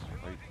knows.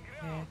 Like,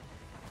 Yeah.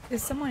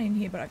 There's someone in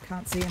here, but I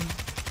can't see him.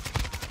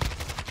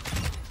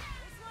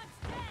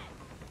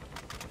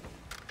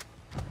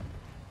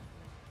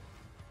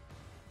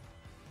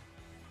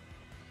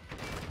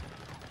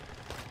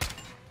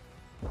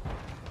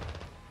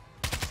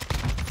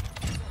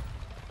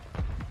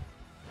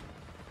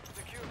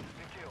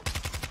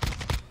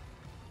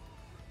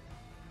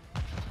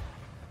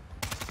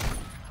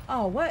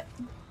 Oh, what?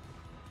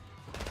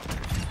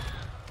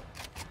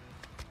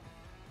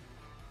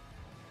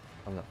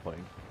 I'm not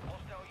playing.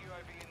 Hostile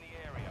UAV in the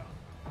area.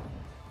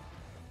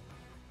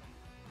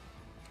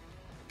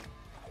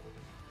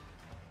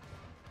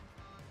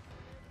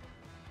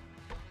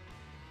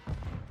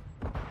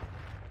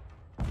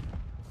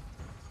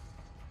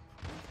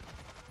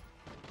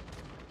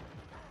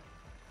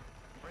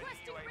 Friendly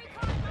UAV.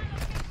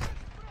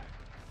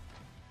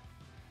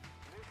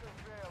 Mission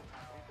failed.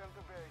 Return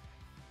to base.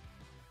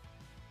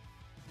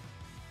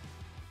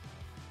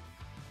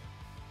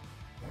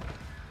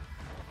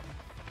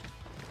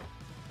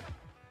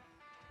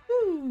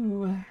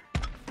 Ooh.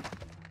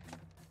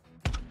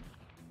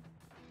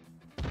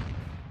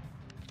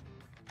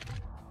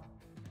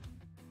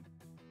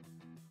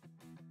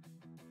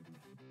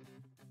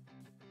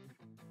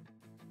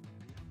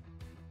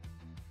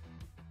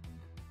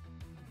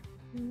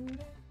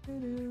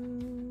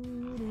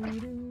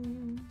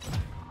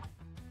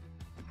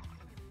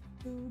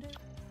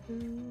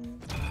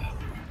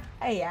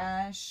 Hey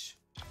Ash.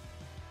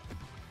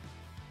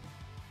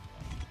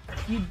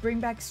 You'd bring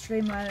back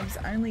Streamloots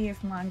only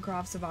if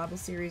Minecraft Survival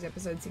Series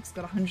Episode 6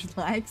 got 100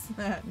 likes.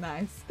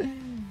 Nice.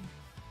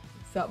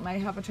 So it may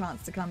have a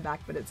chance to come back,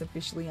 but it's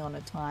officially on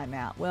a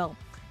timeout. Well,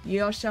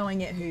 you're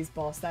showing it who's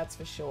boss, that's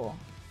for sure.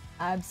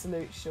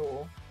 Absolute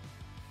sure.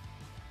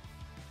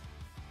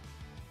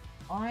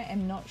 I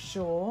am not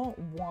sure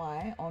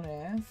why on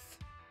earth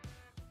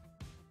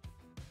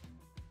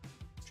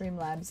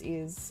Streamlabs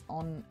is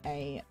on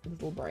a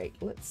little break.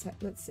 Let's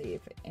see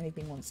if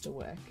anything wants to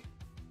work.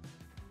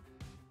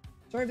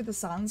 Sorry for the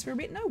silence for a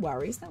bit. No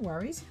worries, no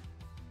worries.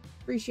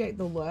 Appreciate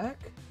the lurk.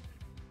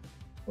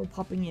 Or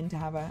popping in to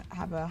have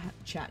a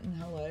chat and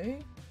hello.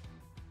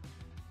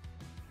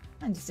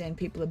 I understand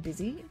people are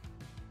busy.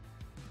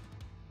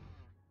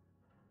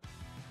 I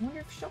wonder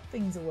if shop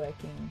things are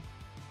working.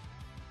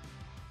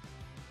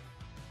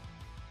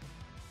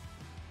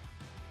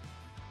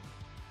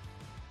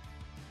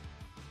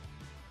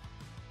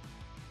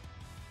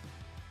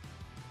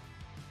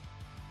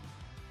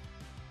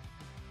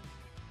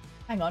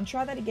 Hang on,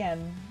 try that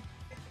again.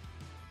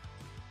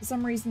 For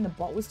some reason the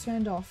bot was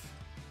turned off.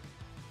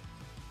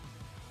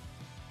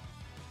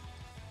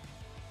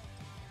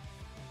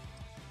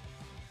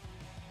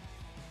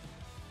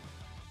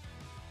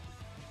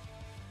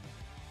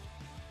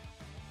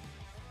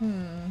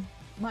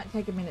 Might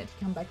take a minute to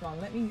come back on.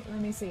 Let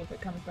me see if it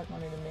comes back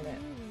on in a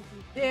minute.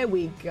 There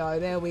we go,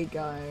 there we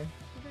go.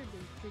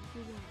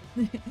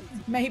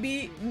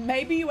 maybe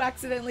you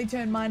accidentally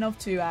turned mine off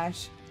too,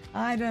 Ash.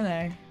 I don't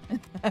know.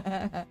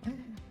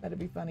 That'd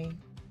be funny.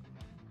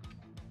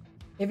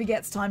 If it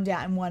gets timed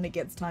out in one, it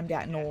gets timed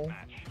out in all.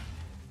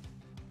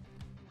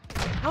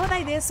 How are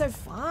they there so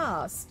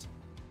fast?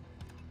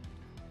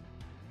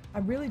 I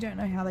really don't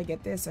know how they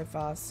get there so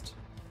fast.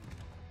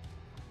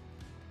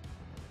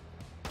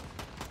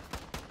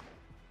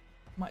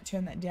 Might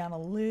turn that down a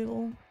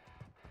little.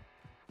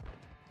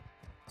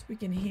 we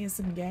can hear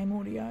some game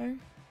audio.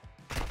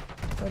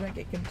 So I don't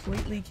get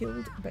completely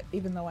killed, but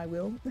even though I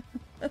will.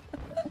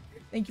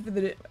 Thank you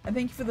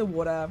for the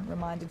water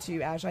reminder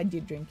too, Ash. I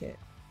did drink it.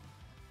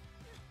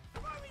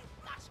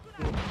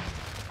 Good.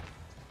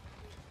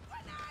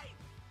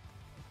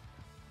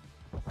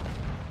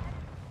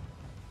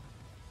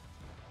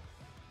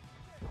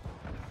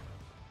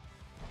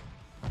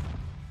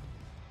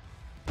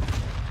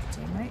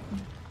 Teammate.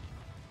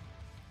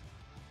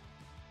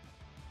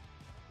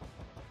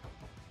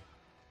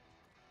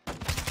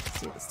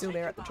 Still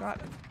there at the truck.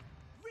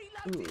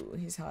 Ooh,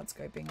 he's hard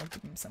scoping. I'll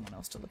give him someone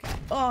else to look at.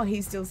 Oh,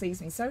 he still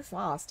sees me so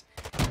fast.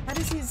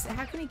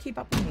 How can he keep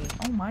up with me?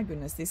 Oh my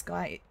goodness, this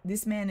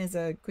man is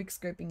a quick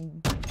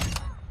scoping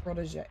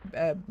protege.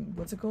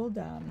 What's it called?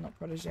 Not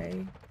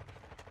protege.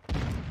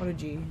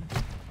 Prodigy.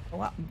 Oh,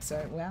 wow.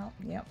 So, well,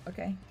 yep,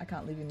 okay. I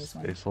can't leave in this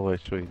one. It's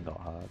literally not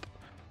hard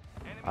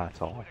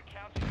at all.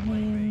 I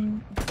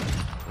mean,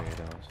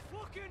 Weirdos.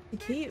 the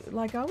key,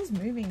 like, I was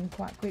moving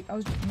quite quick. I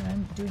was, you know,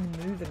 doing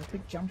the move and a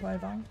quick jump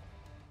over.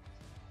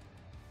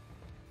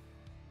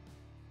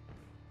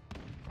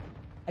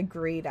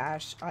 Agreed,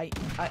 Ash. I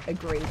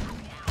agreed.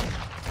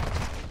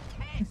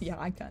 Yeah,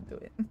 I can't do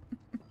it.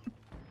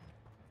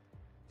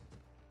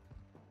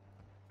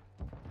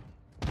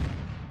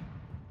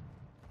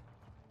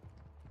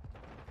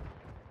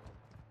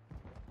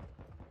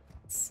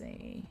 Let's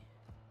see.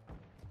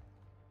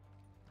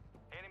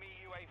 Enemy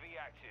UAV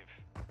active.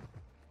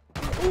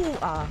 Ooh,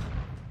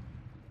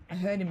 I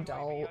heard him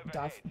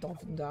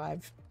dolphin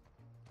dive.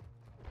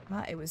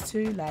 But it was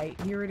too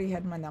late. He already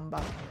had my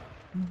number.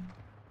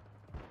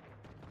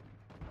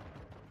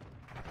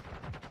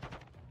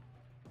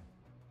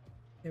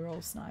 They're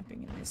all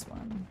sniping in this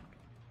one.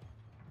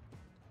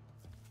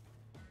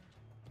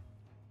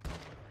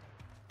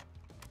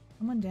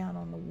 Someone down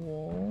on the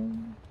wall.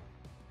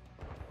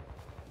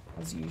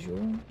 As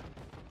usual.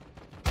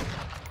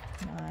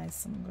 Nice,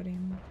 someone got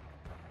him.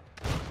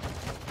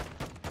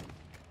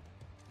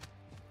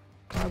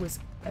 I was...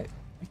 Oh,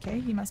 okay,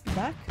 he must be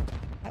back.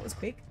 That was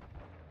quick.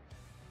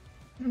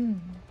 Trophy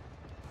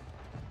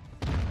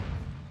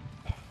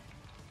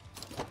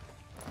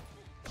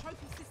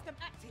system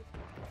active.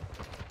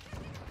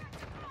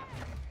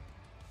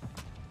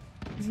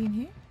 Is he in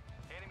here?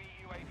 Enemy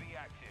UAV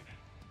active.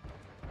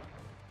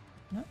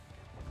 No.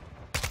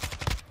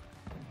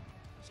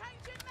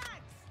 Changing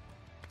mags.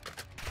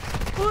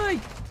 Oi!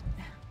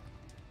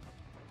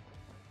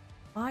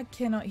 I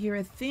cannot hear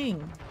a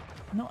thing.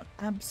 Not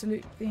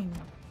absolute thing.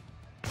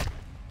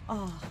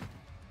 Oh.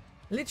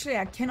 Literally,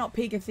 I cannot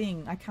peek a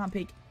thing. I can't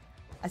peek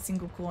a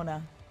single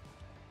corner.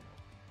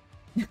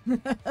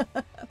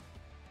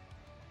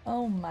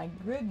 Oh my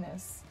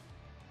goodness.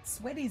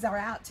 Sweaties are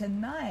out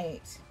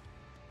tonight.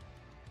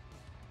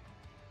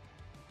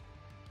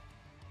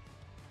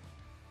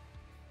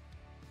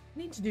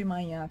 Need to do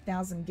my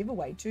 1,000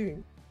 giveaway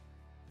too.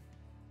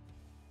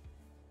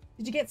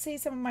 Did you get to see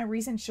some of my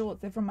recent shorts?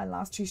 They're from my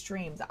last 2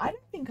 streams. I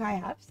don't think I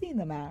have seen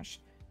them, Ash.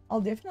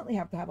 I'll definitely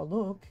have to have a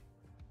look.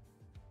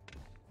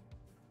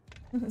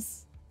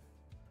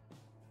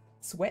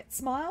 Sweat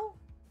smile?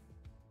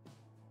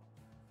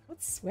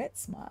 What's sweat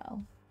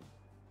smile?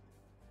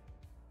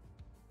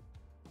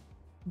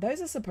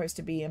 Those are supposed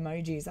to be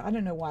emojis. I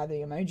don't know why the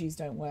emojis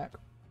don't work.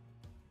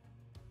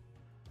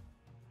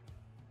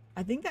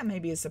 I think that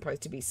maybe is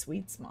supposed to be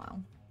sweet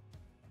smile.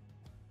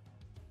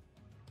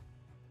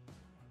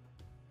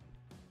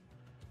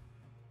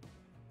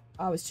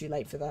 I was too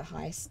late for the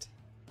heist.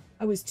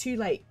 I was too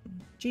late.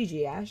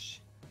 GG,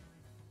 Ash.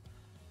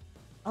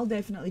 I'll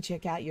definitely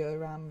check out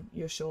your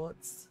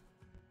shorts.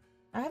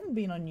 I haven't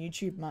been on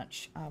YouTube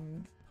much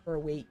for a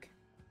week.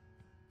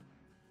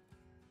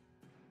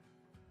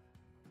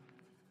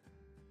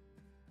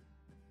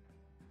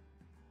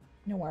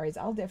 No worries,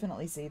 I'll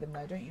definitely see them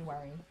though, don't you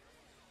worry.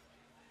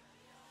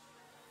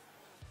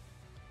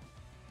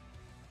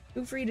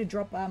 Feel free to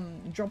drop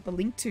the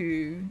link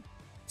to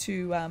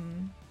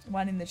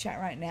one in the chat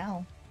right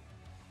now.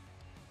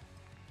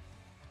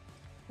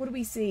 What do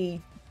we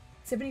see?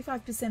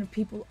 75% of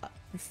people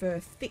prefer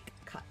thick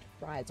cut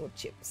fries or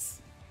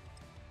chips.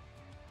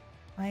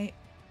 I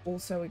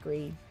also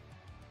agree.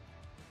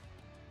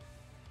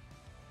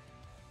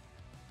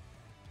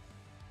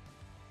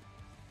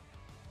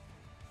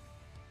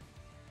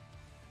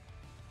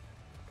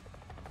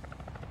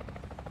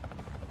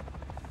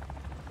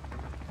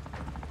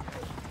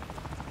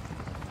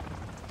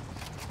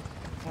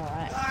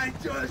 Alright. I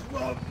just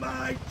want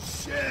my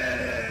chips!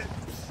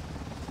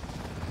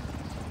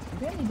 I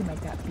don't need to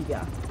make that bigger.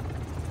 I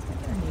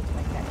don't need to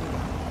make that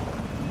bigger.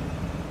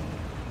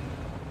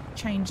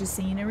 Change the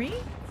scenery.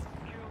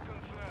 Kill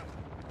confirmed.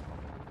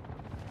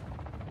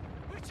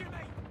 Which you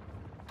mate?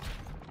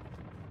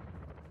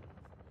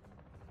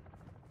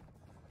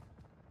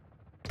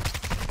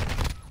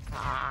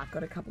 Ah,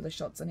 got a couple of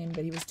shots on him,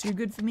 but he was too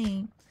good for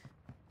me.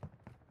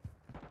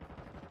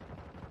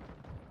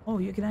 Oh,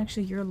 you can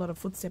actually hear a lot of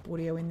footstep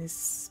audio in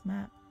this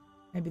map.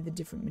 Maybe the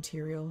different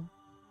material.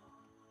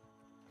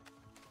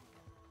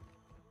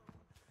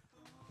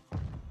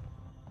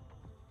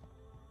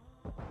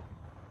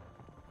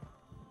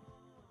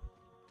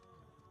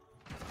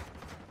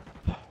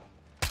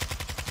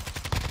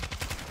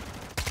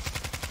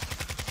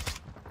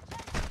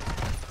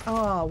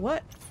 Oh,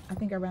 what? I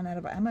think I ran out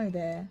of ammo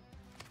there.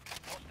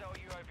 Hostile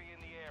UAV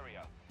in the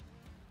area.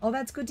 Oh,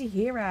 that's good to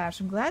hear, Ash.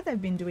 I'm glad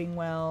they've been doing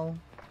well.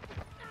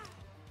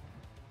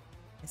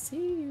 I see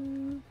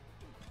you.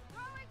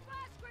 Throwing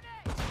flash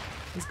grenade.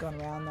 He's gone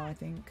around though, I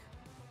think.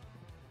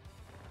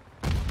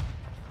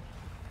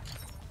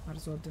 Might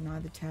as well deny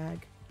the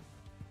tag.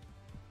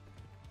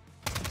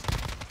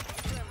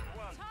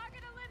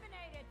 Target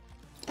eliminated.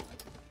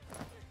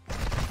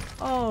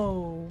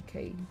 Oh,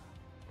 okay.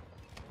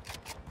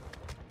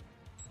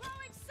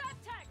 Throwing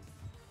subtext.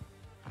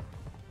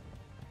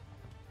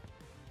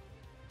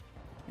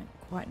 Don't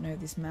quite know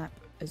this map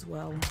as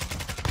well. Enemy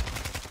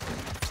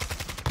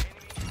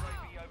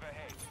UAV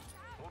overhead.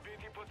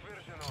 Убейте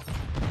подтверждено.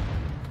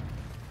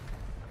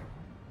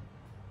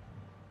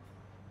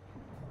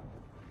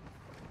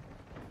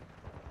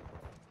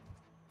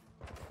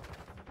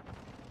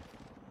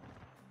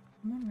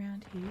 Someone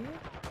around here?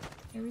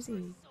 Where is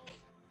he?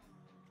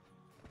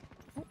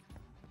 Oh,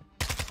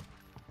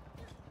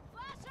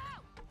 Flash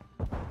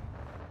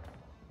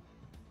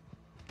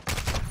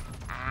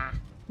out.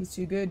 he's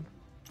too good.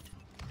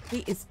 He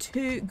is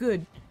too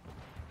good.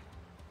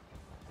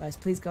 Guys,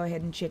 please go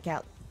ahead and check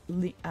out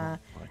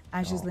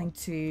Ash's God. link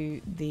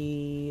to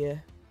the...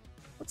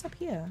 What's up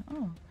here?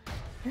 Oh, I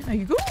don't know.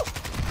 You go.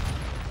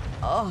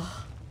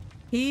 Oh,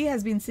 he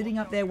has been sitting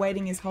up there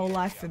waiting his whole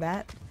life for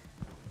that.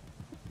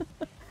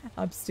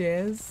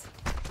 Upstairs.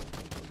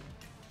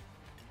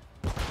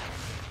 Last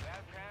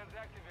hands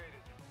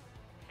activated.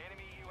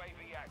 Enemy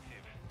UAV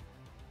active.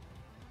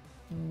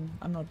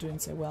 I'm not doing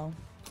so well.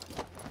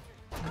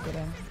 I gotta...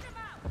 System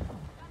out.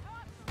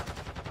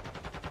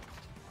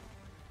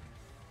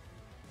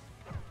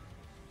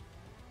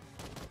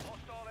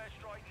 Hostile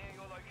airstrike near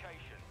your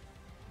location.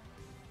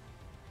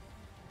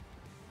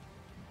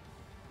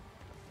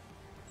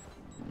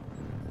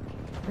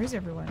 Where's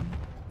everyone?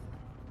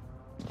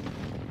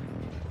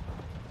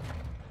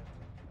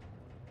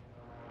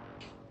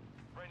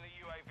 Friendly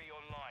UAV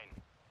online.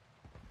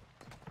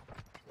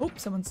 Oh,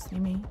 someone's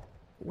near me.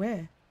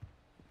 Where?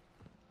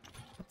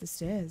 Up the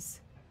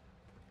stairs.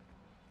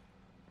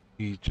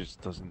 He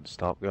just doesn't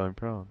stop going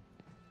prone.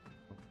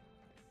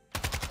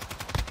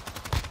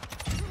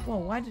 Whoa,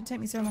 why did it take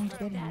me so long to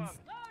get him? Loaded.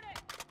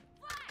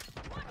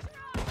 Flash. Watch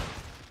your eyes.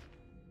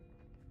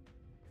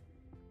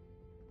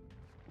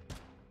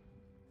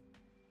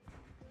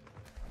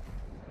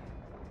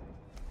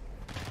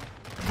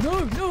 No,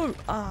 no!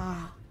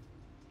 Ah!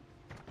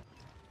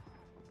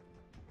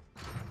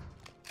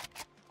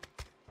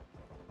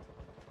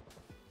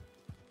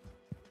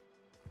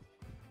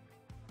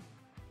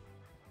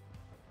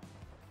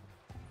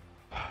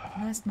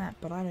 Nice map,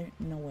 but I don't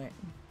know it.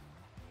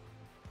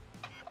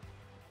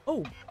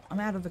 Oh, I'm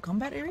out of the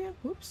combat area?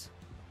 Whoops.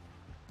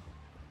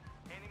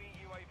 Enemy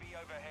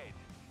UAV overhead.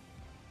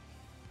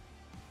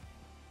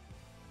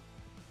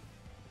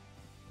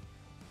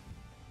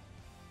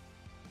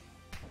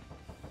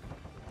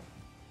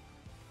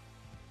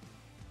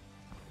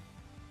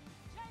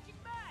 Changing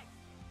bags.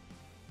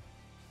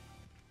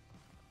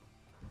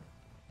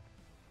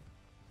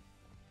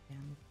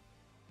 Damn.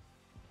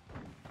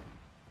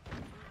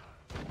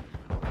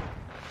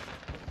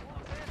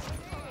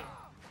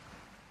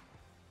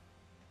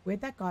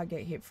 Where'd that guy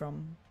get hit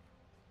from?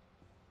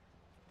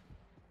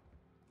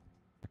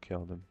 I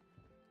killed him.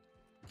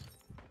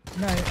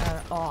 No,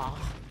 oh,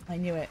 I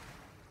knew it.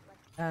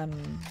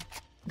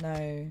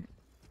 No,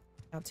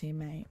 our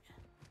teammate.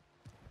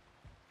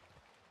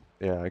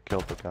 Yeah, I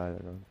killed the guy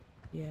that run.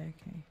 Yeah,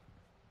 okay.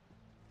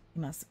 He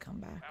must have come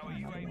back Our on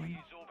another UAV one.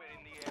 is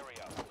orbiting the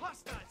area.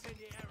 Hostiles in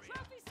the area.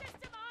 Trophy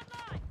system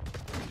online.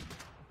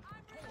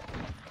 I'm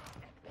reloading.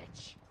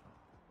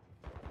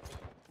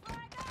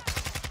 Flag out.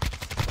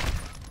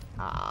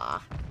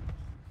 Ah,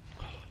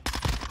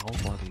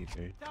 Nobody,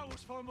 dude. That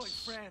was for my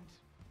friend.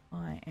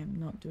 I am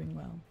not doing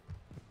well.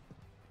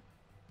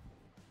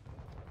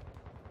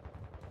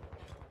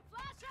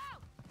 Flash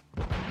out.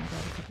 I've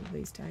got a couple of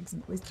these tags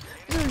and at least.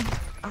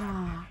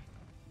 Ah.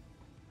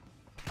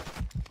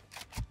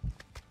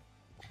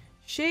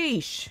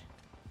 Sheesh.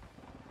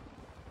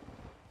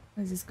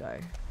 Where does this go?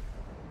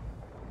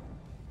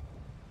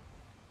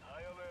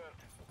 High alert.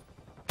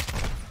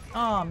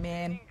 Oh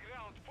man.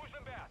 Ground. Push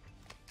them back.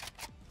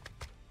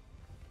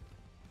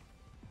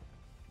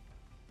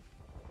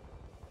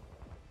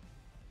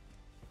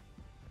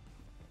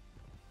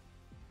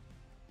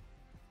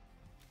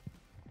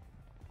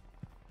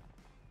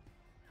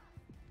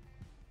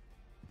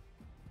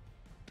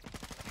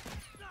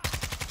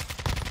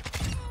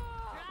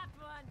 Dropped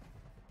one.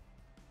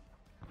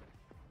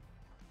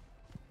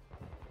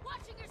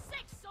 Watching your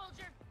six,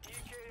 soldier.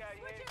 EKIA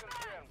Switching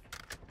confirmed.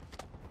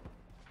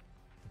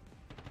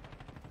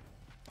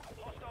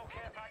 Hostile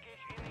care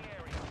package in the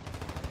area.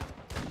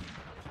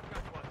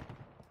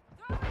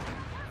 Throwing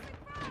toxic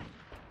frag.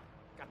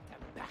 Got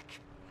them back.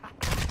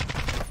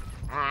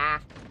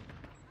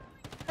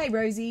 Hey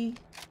Rosie.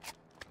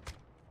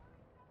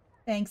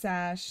 Thanks,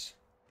 Ash.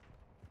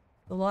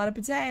 A lot of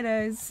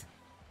potatoes.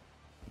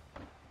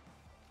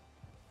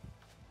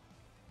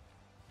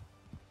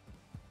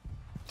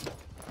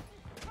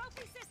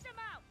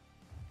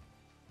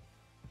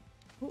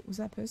 Oh, was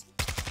that person?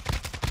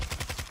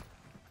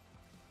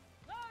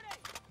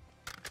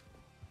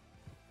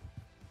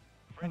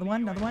 Another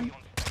one, another one.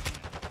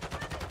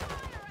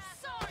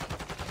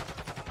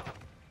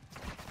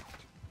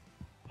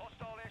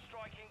 Hostile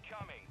airstrike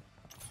incoming.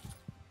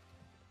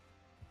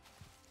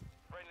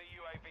 Friendly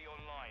UAV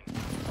online.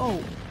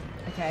 Oh,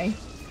 okay.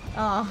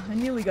 Ah, I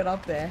nearly got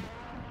up there.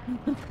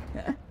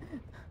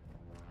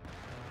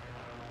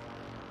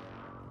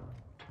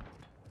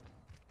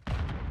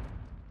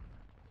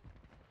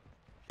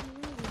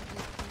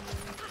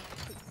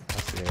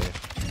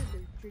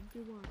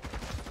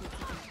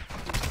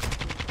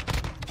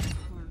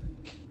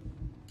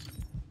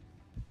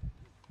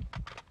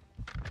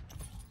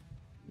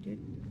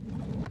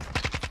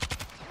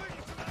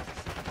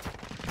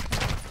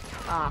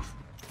 Ah,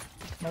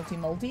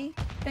 multi.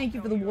 Thank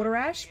you for the water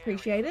ash.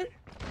 Appreciate it.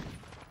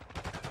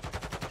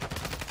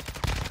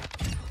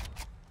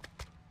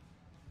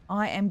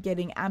 I am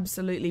getting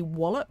absolutely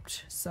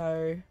walloped,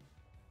 so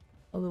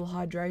a little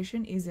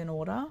hydration is in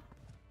order.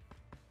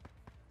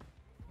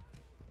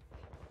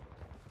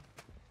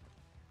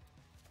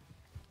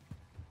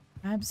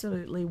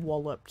 Absolutely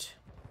walloped.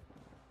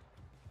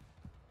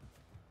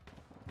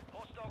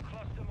 Hostile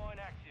cluster mine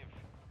active.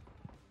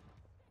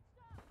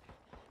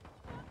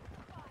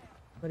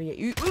 Gotta get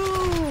you.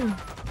 Ooh!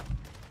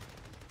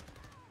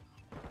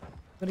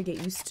 Gotta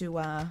get used to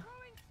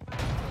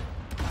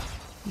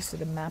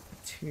the map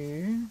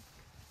too.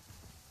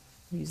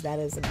 Use that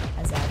as a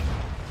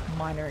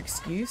minor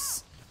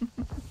excuse.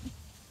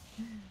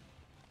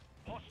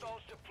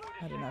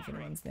 I don't know if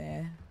anyone's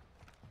there.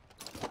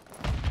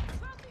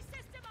 Trophy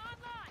system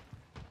online.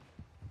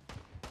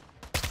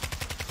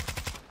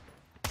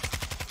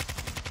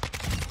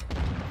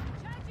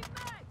 Changing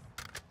mags.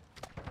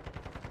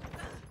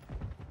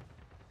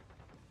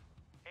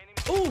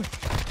 Ooh!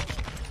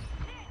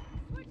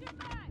 Switching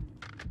mags.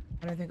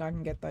 I don't think I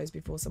can get those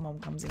before someone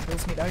comes and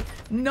kills me though.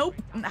 Nope.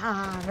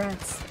 Ah,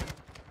 rats.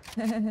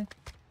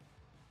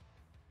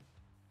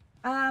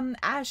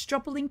 Ash,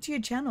 drop a link to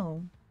your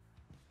channel.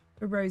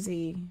 For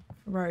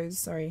Rose,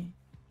 sorry.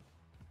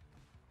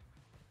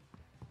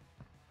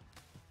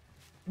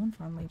 One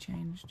finally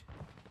changed.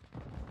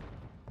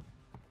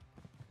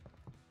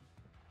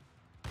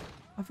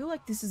 I feel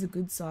like this is a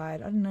good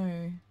side. I don't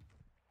know.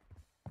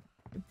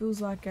 It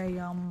feels like a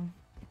Confirmed.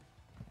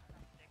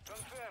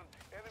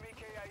 Enemy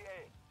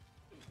KIA.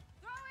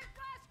 Throwing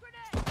flash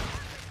grenade.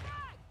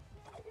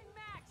 Changing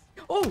mags.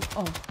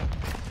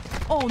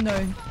 Oh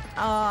no.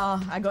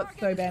 Ah, I got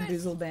so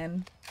bamboozled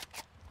then.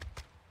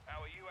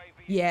 Our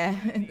UAV Yeah,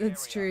 is in the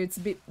that's area. true. It's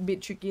a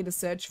bit tricky to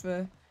search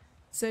for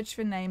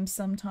names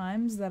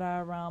sometimes that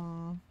are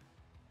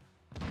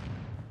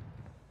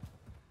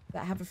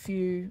that have a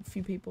few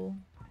people.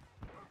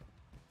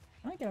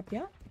 Can I get up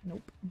here?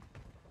 Nope.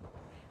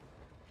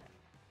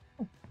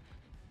 Oh.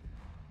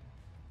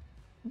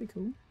 That'd be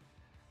cool.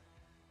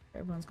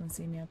 Everyone's gonna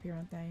see me up here,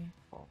 aren't they?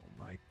 Oh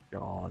my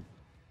god.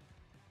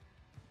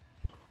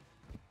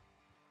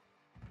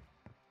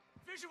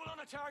 Visual on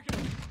a target.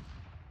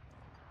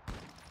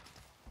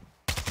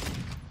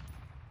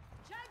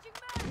 Changing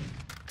mags.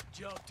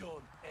 Job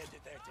done.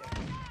 Ended their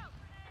day.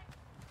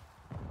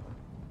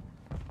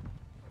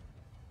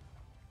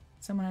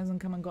 Someone hasn't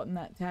come and gotten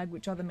that tag,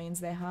 which either means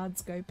they're hard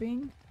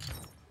scoping.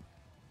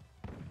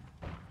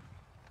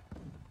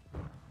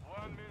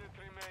 1 minute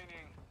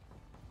remaining.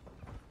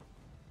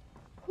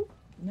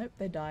 Nope,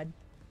 they died.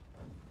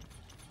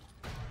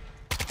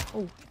 Oh,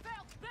 You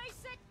failed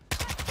basic.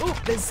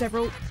 oh, there's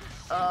several.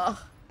 Ugh.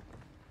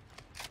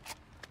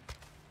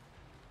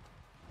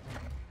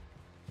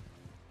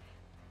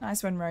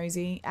 Nice one,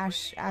 Rosie.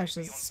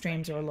 Ash's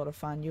streams are a lot of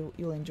fun.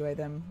 You'll enjoy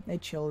them. They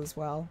chill as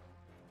well.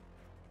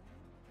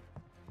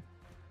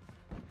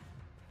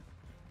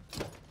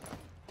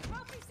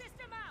 Trophy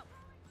system out.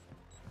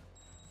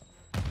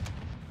 30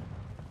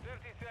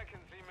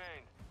 seconds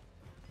remain.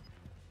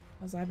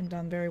 Because I haven't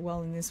done very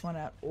well in this one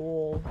at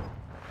all.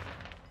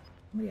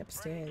 Somebody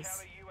upstairs.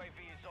 Friendly UAV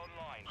is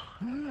online.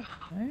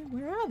 No,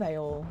 where are they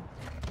all?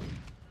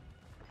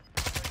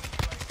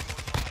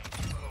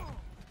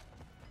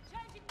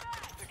 Changing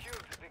mags.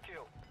 Secured the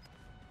kill.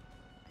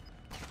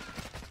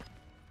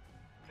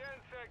 10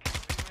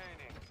 seconds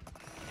remaining.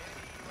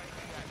 Enemy UAV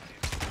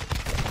active.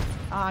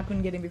 Ah, I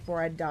couldn't get in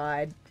before I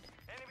died.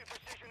 Enemy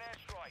precision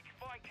airstrike.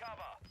 Find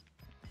cover.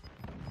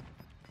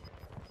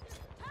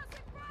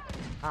 Tossing front.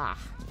 Ah,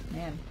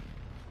 man.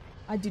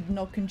 I did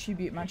not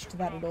contribute much to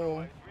that at all.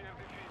 We have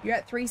defeated. You're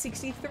at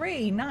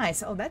 363.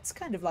 Nice. Oh, that's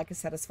kind of like a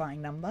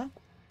satisfying number.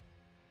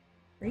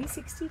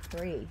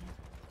 363.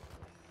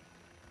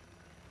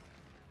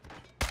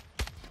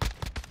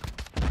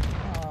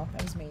 Oh,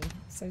 that was me.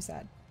 So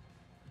sad.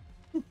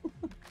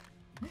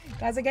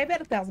 Guys, I gave out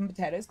 1,000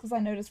 potatoes because I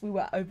noticed we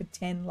were over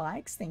 10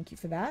 likes. Thank you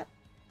for that.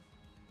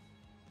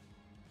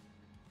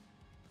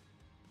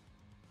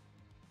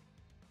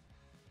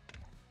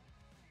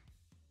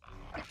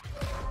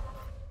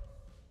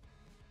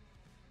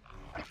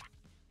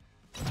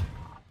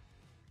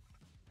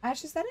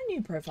 Ash, is that a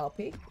new profile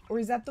pic? Or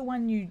is that the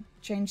one you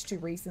changed to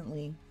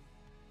recently?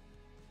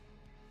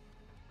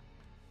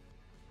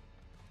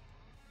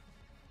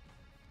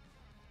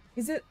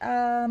 Is it,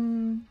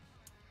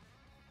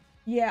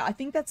 yeah, I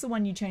think that's the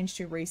one you changed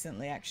to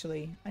recently,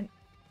 actually. I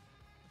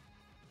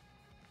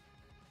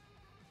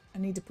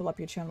need to pull up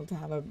your channel to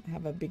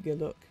have a bigger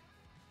look.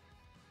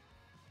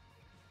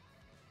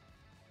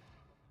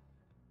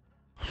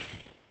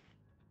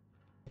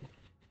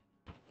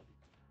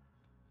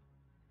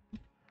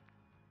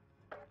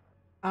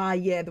 Ah,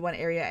 yeah, the one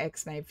Area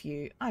X made for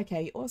you.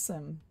 Okay,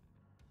 awesome.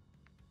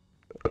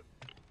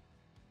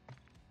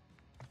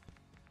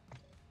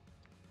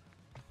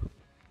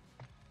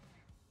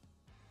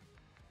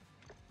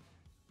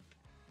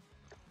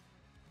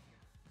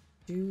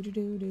 Do do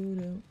do do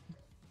do.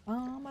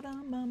 Bum ba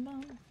dum bum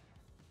bum.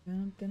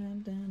 Dun dun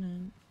dun dun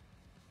dun.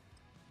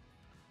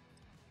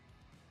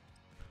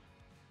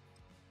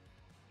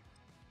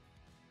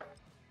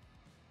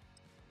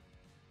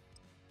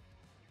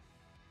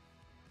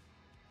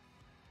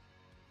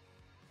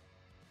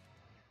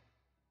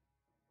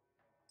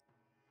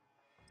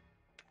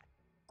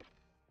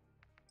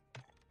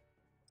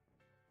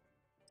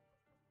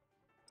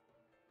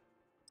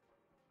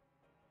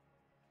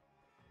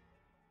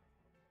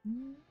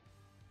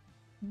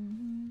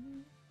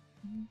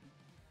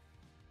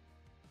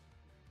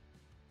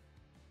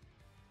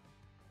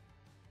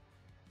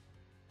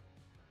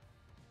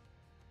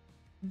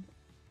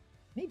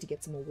 I need to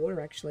get some more water,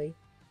 actually.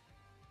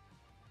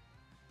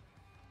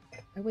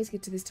 I always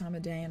get to this time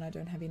of day and I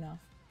don't have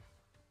enough.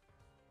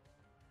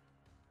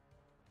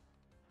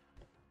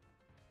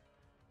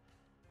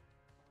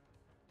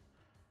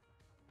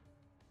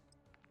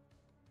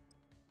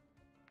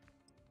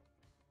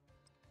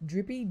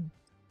 Drippy,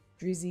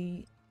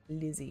 Drizzy,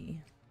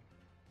 Lizzie.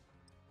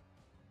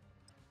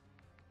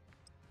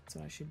 That's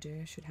what I should do.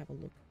 I should have a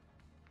look.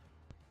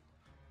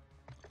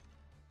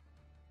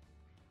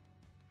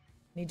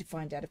 Need to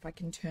find out if I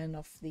can turn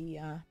off the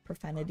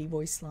profanity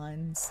voice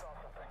lines.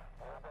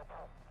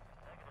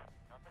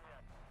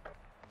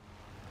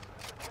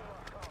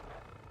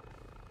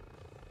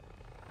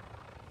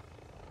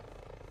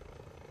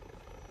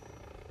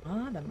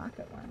 Ah, the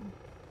market one.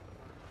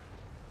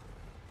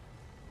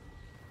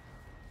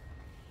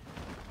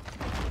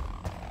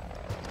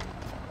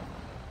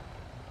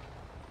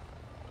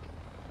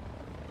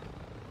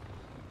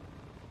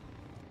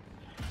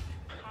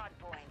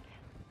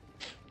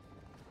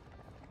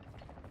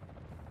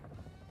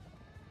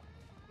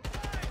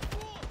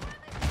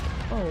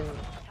 Oh,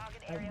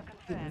 I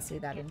didn't see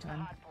that in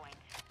time.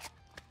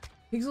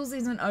 Pixels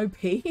isn't OP.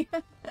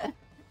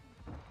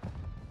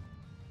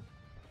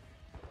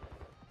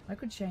 I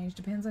could change,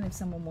 depends on if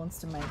someone wants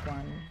to make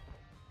one.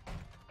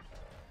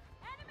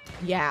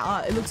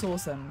 Yeah, it looks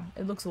awesome.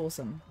 It looks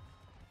awesome.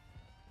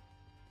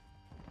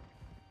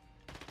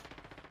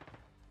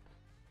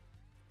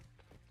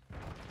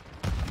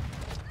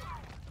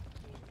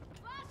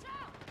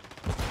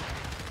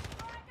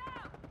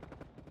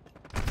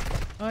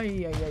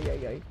 Ay, ay, ay,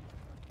 ay, ay.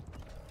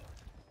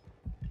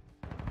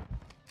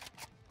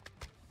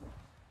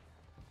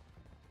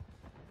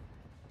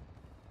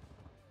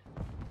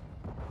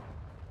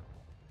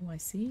 Oh, I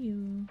see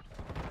you.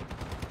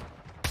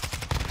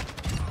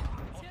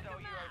 Hostile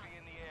UAV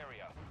in the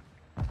area.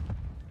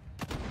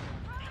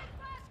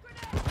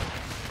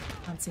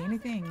 Can't see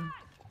anything.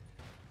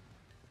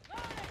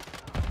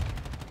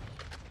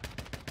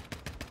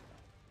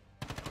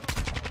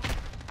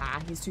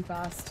 Ah, he's too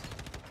fast.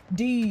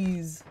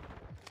 D's.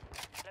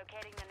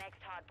 Locating the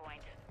next hard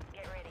point.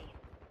 Get ready.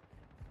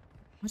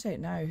 I don't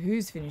know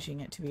who's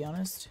finishing it, to be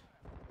honest.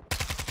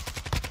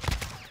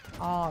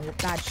 Oh,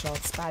 bad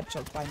shots by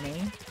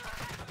me.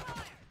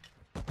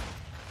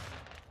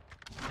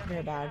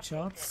 Very bad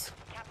shots.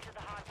 Capture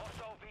the hard point.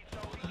 Hostile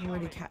VSOL I've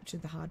already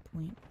captured the hard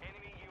point.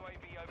 Enemy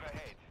UAV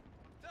overhead.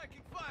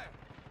 Taking fire.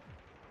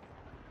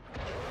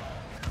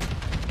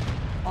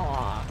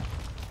 Oh,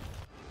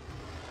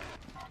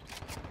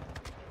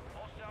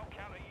 Hostile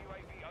counter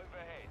UAV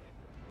overhead.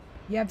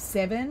 you have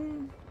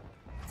 70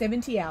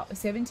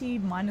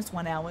 minus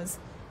 1 hours.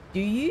 Do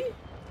you?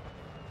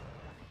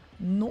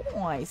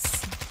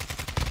 Nice.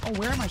 Oh,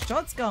 where are my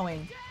shots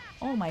going?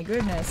 Oh my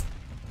goodness.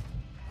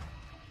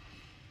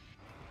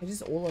 They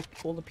just all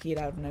appeared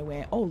out of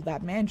nowhere. Oh,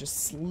 that man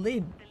just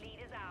slid. The lead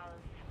is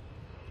ours.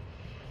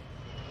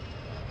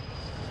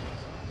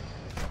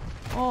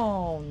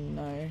 Oh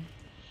no.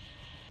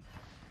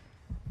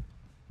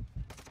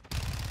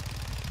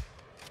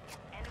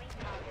 Enemy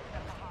targets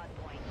at the hard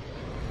point.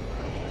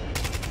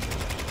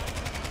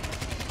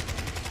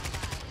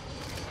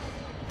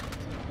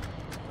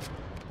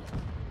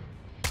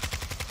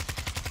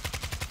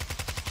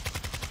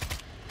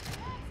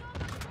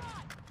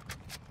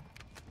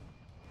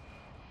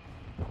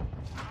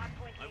 Hard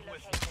point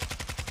relocated.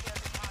 Secure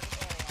the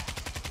target area.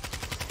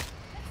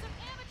 That's some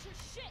amateur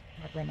shit.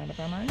 I've run out of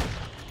ammo.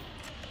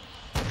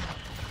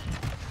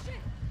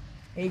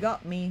 He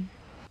got me.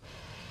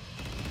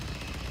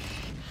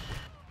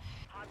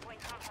 Hard point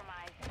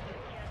compromised.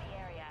 Secure the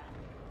area.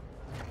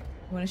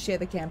 You want to share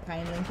the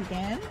campaign link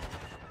again?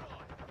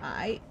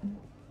 Alright.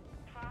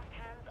 Fast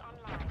hands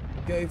online.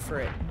 Go for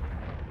it.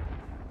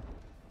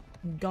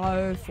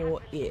 Go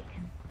for it.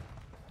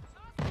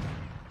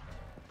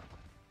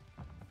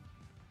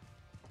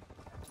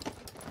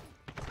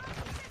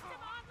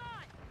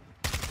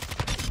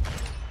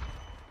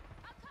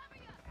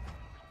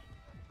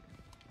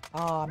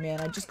 Oh man,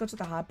 I just got to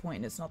the hard point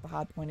and it's not the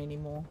hard point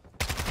anymore.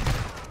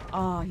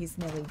 Oh, he's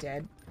nearly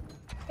dead.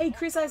 Hey,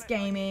 Chris Ice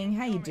Gaming,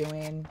 how you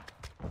doing?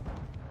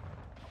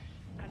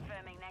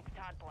 Confirming next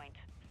hard point.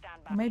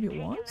 Stand by. Or maybe it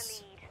Taking the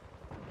was. lead.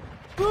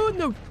 Oh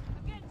no! I'm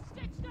getting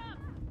stitched up.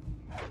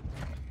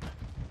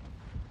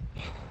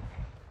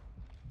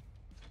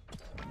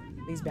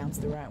 These bounce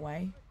the right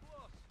way.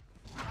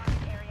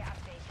 Target area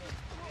updated.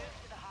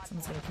 Move to the hard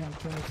Someone's gonna come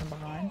kill me from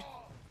behind.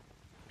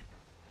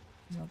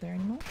 He's not there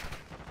anymore.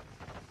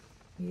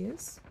 He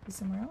is. He's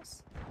somewhere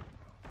else.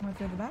 Am I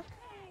further back?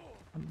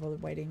 I'm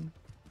bothered waiting.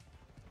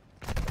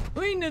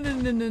 Oi, no, no,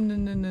 no, no, no,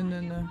 no, no, no,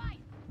 no.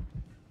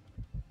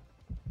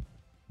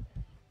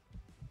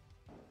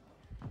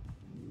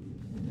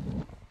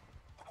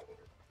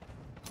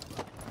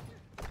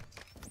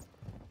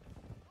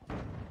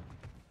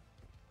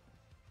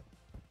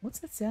 What's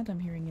that sound I'm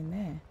hearing in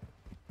there?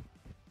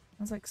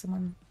 Sounds like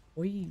someone.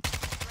 Oi.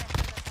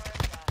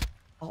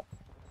 Oh,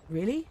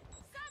 really?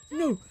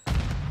 No.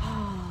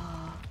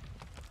 Ah.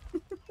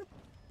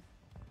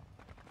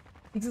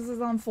 Because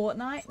it's on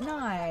Fortnite.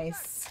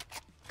 Nice.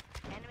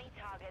 enemy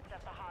targets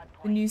at the hard The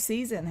point. new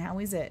season. How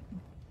is it?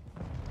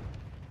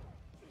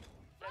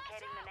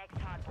 Locating the next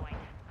hard point.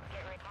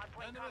 Get ready. Hard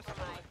point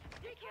compromised.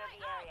 Secure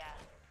the area.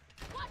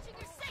 Watching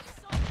your six,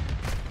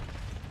 soldier.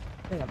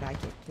 Where did I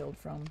get killed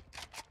from?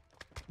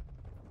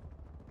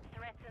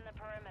 Threats in the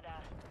perimeter.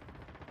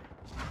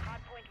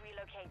 Hard point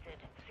relocated.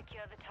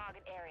 Secure the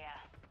target area.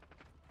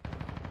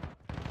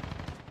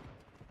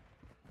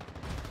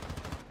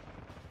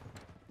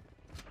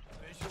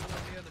 Visual on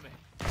the enemy.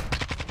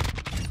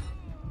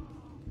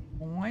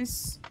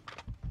 Nice.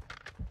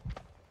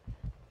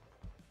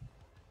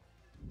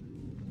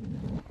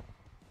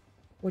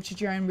 Watch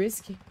at your own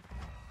risk.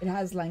 It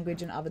has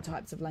language and other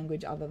types of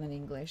language other than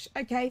English.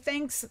 Okay,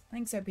 thanks.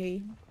 Thanks, OP.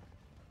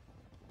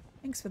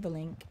 Thanks for the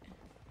link.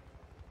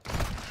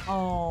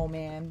 Oh,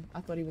 man.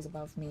 I thought he was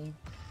above me.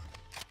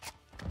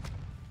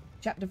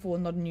 Chapter 4,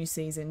 not a new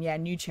season. Yeah,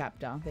 new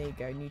chapter. There you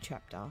go, new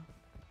chapter.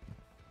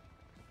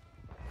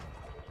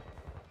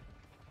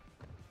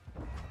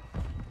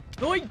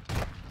 Oi!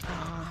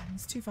 Ah,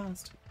 it's too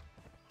fast.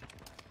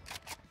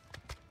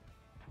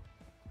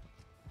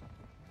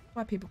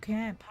 Why people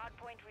camp? Hard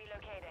point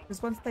relocating.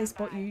 Because once they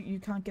spot you, you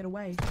can't get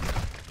away.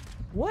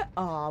 What?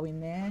 Oh, in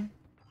there.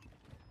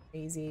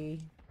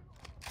 Easy.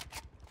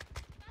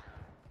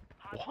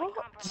 Hard point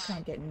You compromised.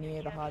 can't get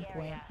near the hard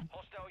point.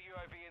 Hostile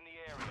UAV in the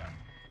area.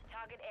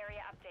 Target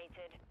area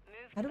updated.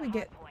 Move How to do the we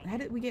get? hard point. How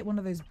did we get one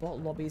of those bot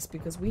lobbies?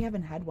 Because we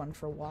haven't had one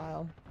for a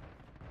while.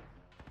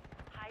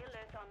 High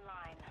alert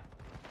online.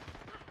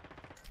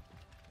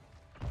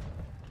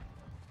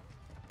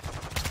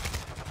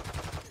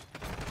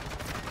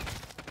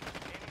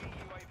 Enemy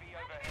UAV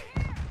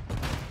overhead.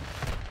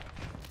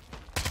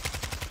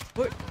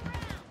 What?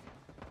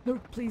 No,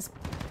 please.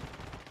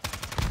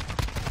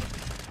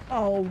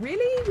 Oh,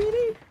 really?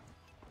 Really?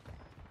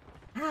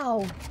 How?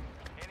 Enemy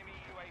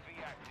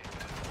UAV active.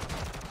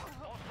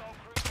 Hostile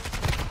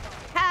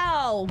cruiser.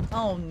 How?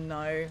 Oh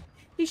no.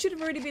 He should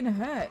have already been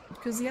hurt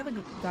because the other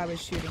guy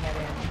was shooting at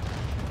him.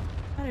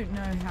 I don't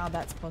know how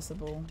that's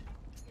possible.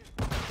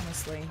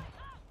 Honestly.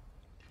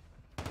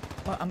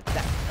 Oh,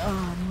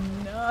 oh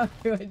no,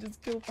 I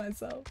just killed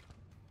myself.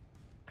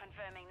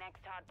 Confirming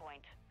next hard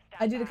point.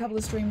 I did a couple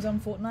of streams on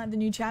Fortnite, the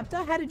new chapter.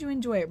 How did you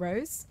enjoy it,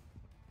 Rose?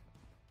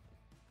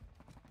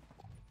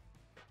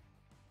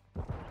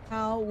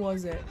 How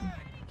was it?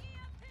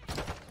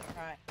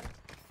 Alright.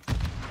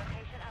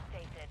 Location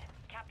updated.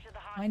 Capture the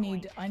hard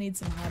point. I need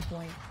some hard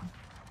point.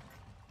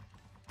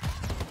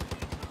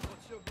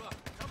 What's your buck?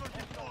 Cover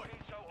deployed.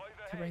 So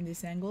overhead. Covering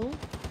this angle.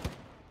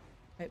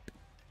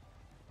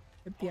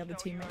 Hope the other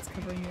teammate's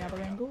covering the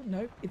other angle.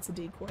 Nope, it's a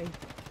decoy.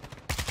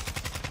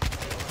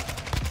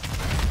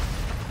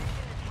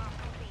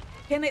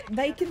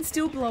 They can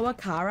still blow a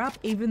car up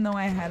even though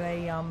I had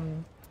a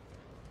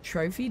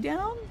trophy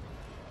down?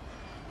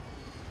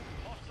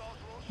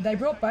 They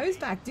brought bows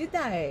back, did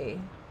they?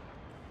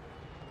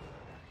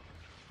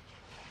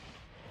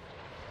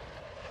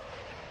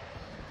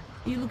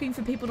 Are you looking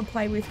for people to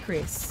play with,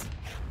 Chris?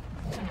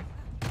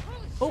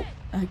 Oh,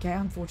 okay,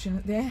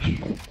 unfortunate there.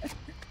 Enemy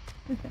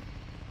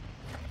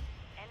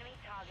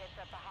targets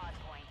at the hard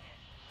point.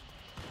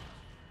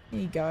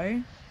 There you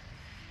go.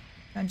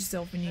 Found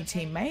yourself a new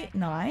teammate.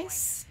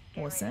 Nice.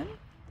 Awesome.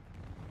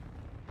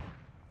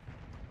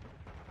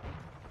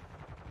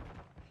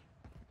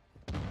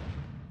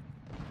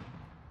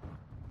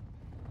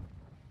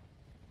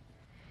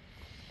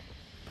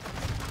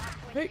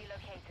 Hey.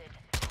 Relocated.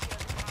 Secure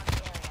the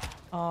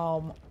target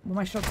area. Were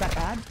my shots that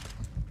bad?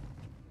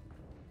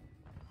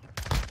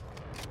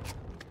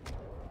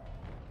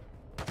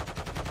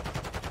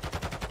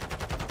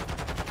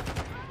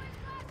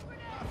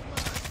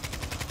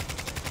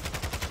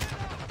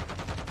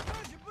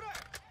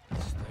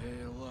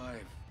 Stay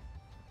alive.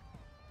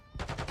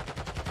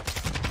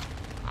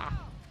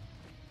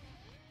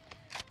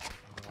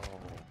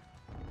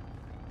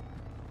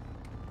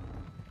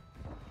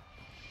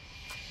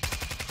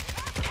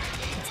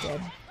 It's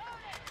dead.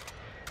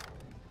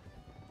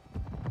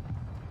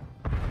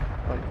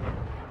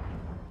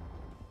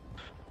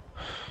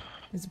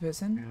 There's a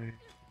person.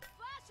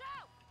 Flash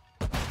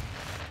out!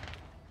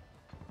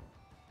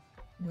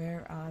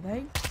 Where are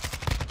they?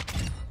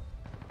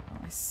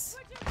 Nice.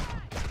 Switching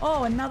back!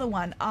 Oh, another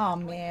one. Oh,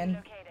 man.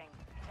 Locating.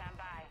 Stand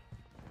by.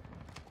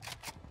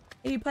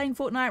 Are you playing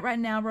Fortnite right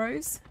now,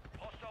 Rose?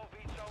 Hostile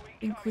VTOL I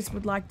think Chris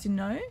incoming. would like to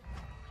know. Enemy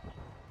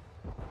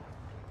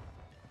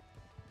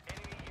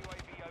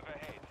UAV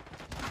overhead.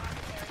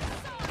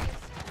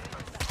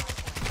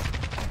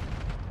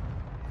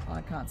 Oh,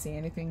 I can't see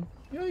anything.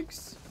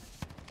 Yikes.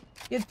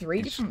 You had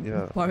 3 different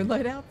yeah. bow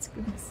loadouts?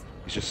 Goodness.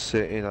 He's just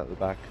sitting at the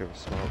back of a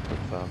smoke with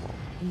thermal.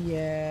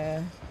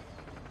 Yeah.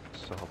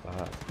 So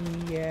bad.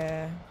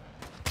 Yeah.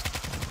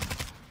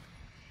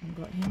 I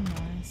got him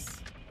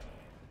nice.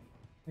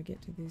 I get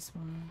to this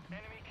one.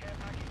 Enemy care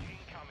package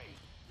incoming.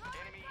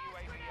 Enemy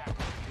UAV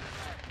active.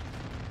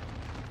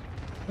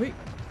 Wait.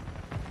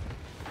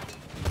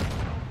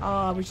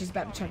 Oh, I was just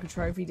about to chuck a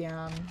trophy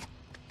down.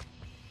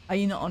 Are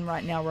you not on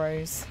right now,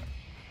 Rose?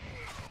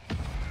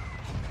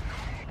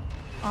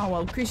 Oh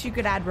well, Chris, you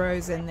could add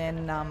Rose and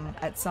then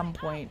at some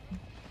point.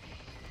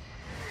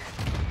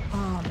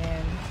 Oh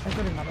man, I've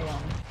got another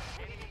one.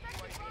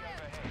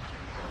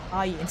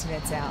 Oh, your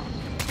internet's out.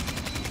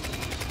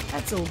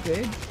 That's all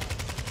good.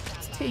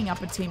 Just teeing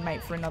up a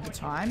teammate for another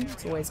time.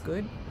 It's always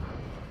good.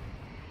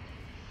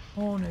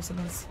 Oh no,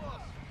 someone's.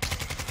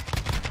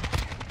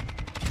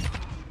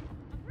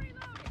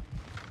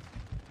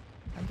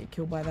 I'd get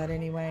killed by that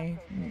anyway.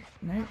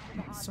 No,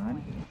 not this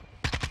time.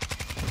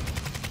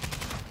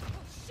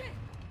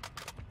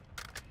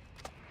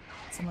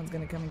 Someone's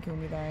gonna come and kill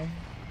me though. I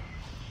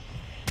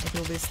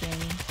kill this thing.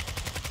 That's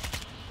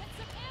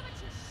some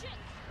amateur shit!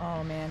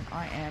 Oh man,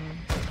 I am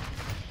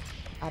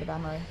out of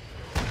ammo.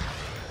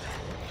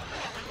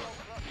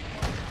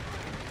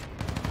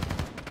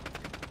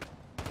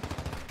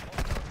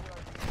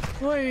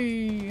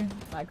 Oi!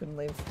 I couldn't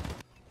live.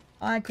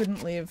 I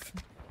couldn't live.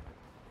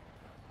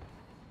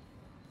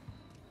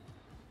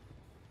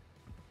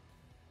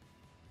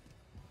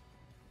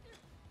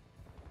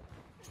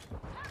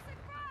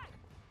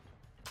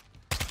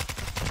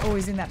 Oh,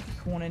 he's in that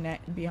corner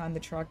behind the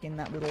truck in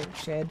that little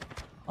shed.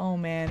 Oh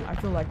man, I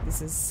feel like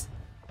this is...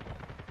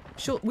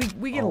 Sure,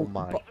 we get Oh a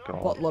my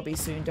God. bot lobby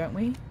soon, don't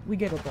we? We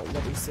get a bot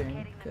lobby soon,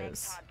 Heading the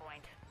next because... hard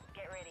point.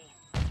 Get ready.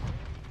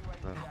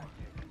 Oh,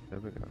 there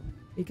we go.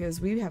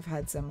 Because we have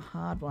had some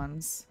hard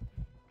ones.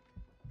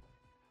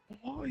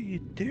 What are you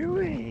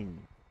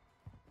doing?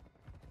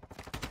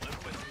 Hard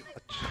point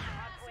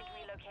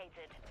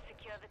relocated.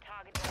 Secure the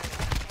target area.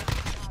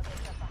 Enemy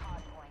targets at the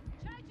hard point.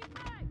 Changing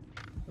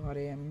mags! Got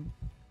him.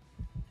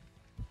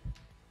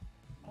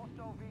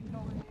 Hostile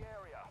VTOL in the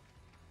area.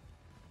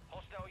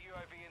 Hostile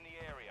UAV in the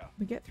area.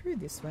 We get through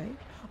this way.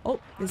 Oh,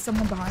 there's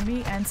someone behind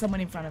me and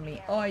someone in front of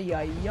me. Oi,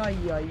 oi, oi,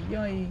 oi,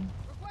 oi.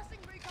 Requesting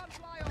recon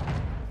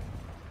flyover.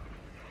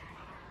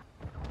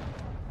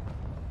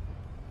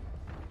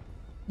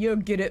 You're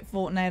good at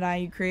Fortnite, are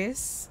you,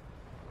 Chris?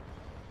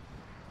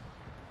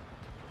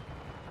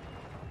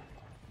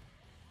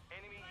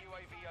 Enemy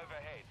UAV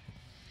overhead.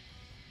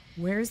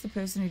 Where is the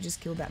person who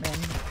just killed that man?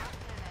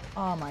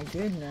 Oh my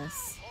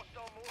goodness.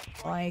 Hostile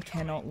mortar I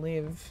cannot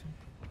live.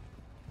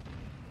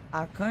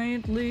 I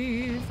can't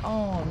live.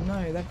 Oh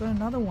no, they've got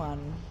another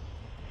one.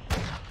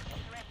 Threats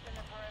in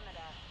the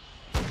perimeter.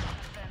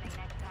 Confirming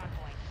next hard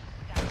point.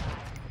 Stand by.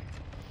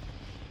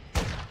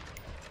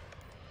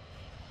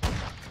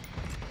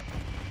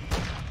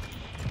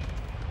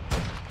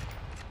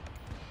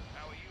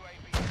 Our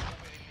UAV is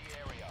orbiting the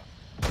area.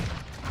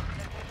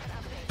 Position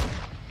update.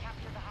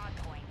 Capture the hard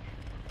point.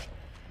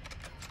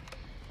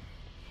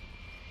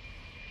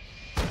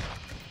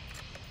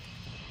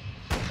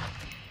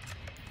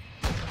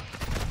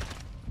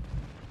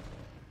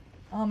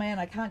 Oh man,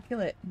 I can't kill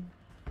it.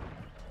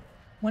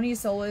 One of your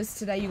solos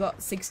today, you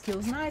got 6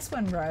 kills. Nice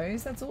one,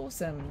 Rose. That's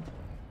awesome.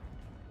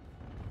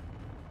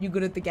 You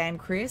good at the game,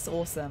 Chris?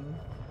 Awesome.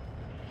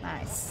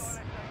 Nice.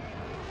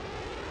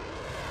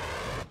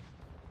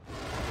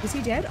 Is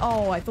he dead?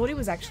 Oh, I thought he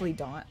was actually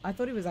dying. I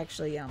thought he was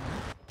actually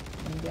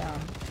coming down.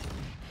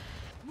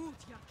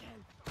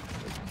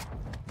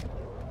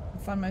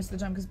 Fun most of the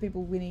time because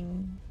people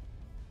winning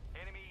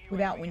Enemy UAV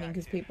without winning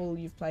because active. people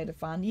you've played are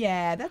fun.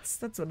 Yeah,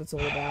 that's what it's all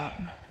about.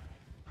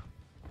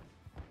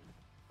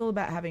 It's all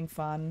about having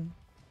fun.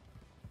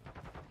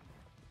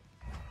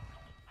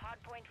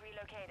 Hard point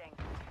relocating.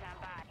 Stand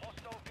by.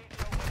 Hostile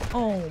VTOL.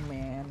 Oh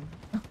man.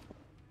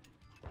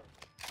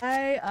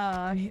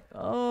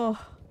 Oh,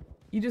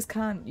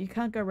 you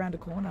can't go around a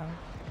corner.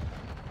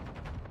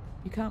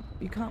 You can't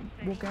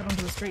walk out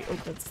onto the street. Oh,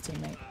 that's a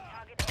teammate.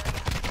 Target area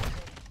activated.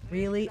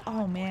 Really?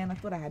 Oh man, I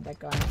thought I had that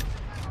guy.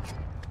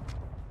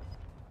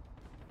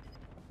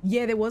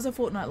 Yeah, there was a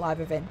Fortnite live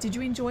event. Did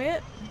you enjoy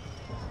it?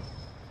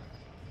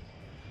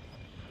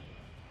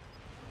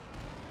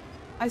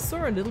 I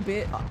saw a little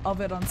bit of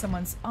it on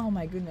someone's... Oh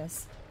my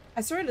goodness. I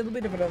saw a little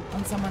bit of it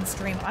on someone's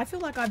stream. I feel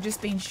like I've just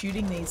been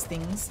shooting these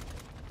things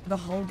the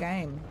whole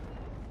game.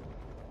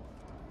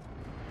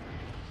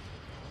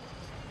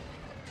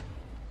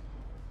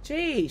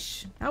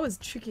 Sheesh. That was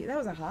tricky. That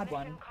was a hard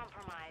one. Mission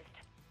compromised.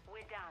 We're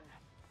done.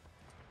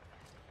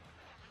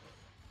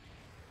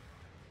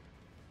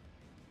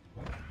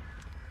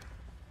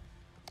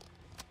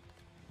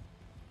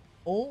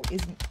 All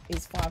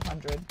is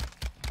 500.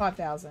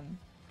 5,000.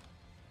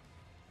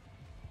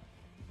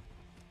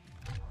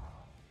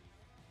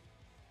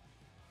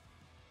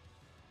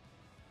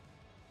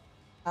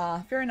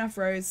 Fair enough,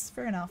 Rose.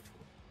 Fair enough.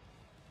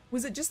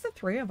 Was it just the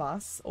 3 of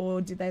us,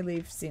 or did they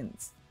leave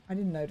since? I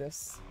didn't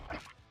notice.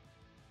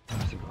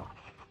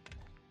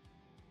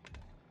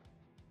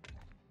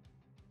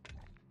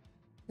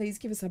 Please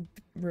give us a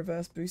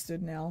reverse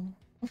boosted now.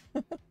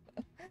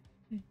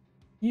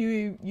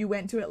 You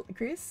went to it,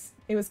 Chris?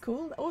 It was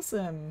cool?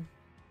 Awesome.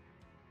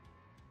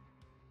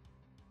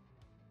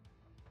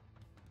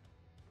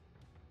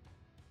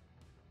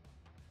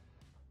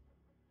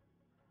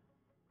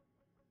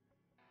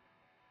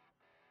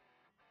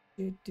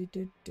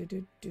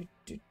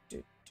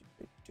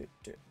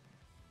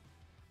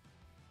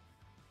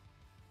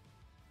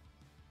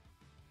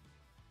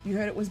 You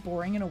heard it was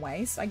boring and a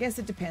waste? I guess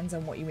it depends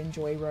on what you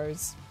enjoy,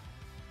 Rose.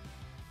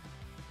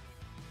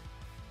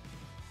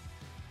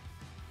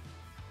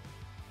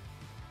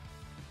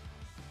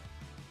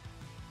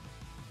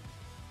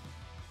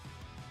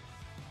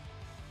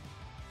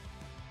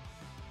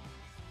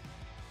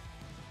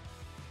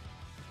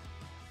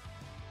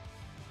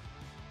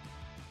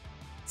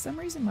 For some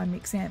reason my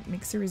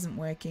mixer isn't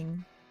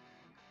working.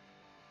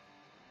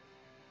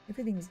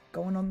 Everything's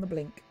going on the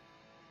blink.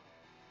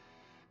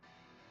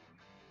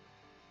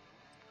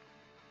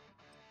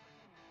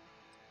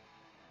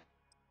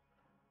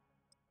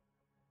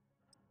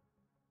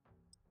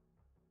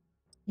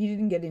 You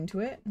didn't get into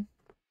it?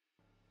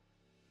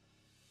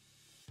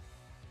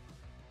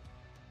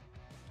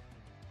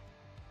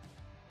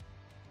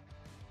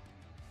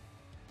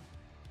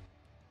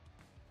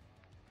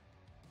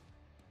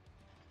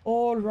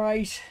 All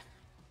right.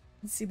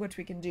 Let's see what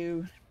we can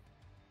do.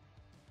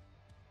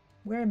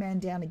 Wear a man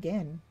down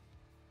again.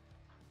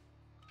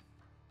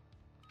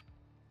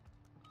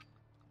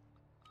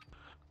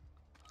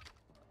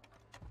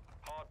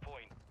 Hard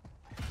point.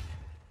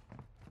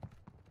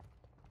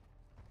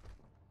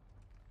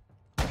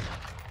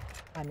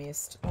 I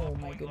missed. Oh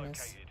my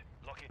goodness. Located.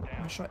 Lock it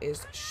down. My shot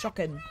is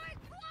shocking.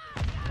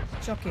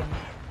 Shocking.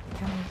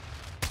 Can I...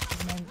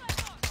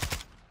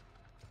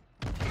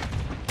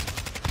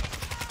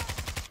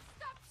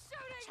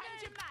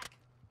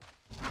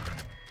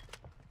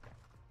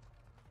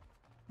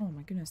 Oh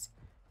my goodness.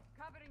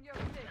 Covering your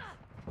six.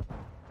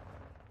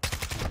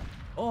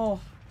 Oh.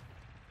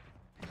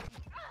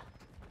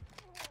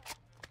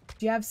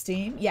 Do you have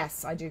Steam?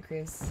 Yes, I do,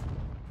 Chris.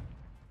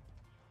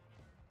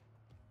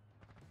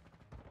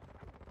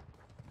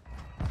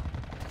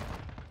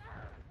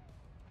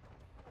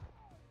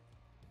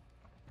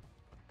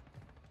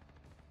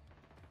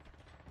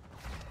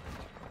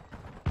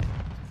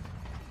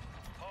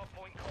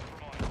 Hardpoint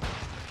compromised.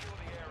 Secure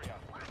the area.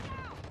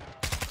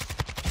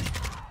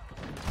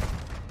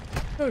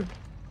 Oh.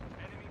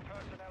 Enemy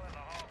personnel at the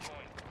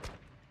hardpoint.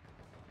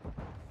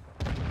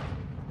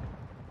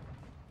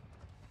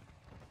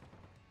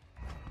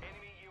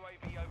 Enemy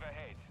UAV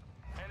overhead.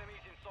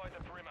 Enemies inside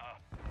the perimeter.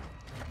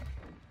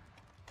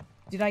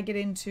 Did I get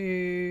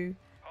into...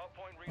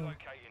 Hardpoint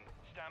relocating.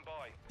 Stand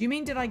by. Do you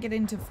mean did I get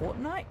into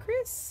Fortnite,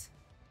 Chris?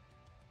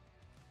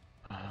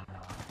 Throwing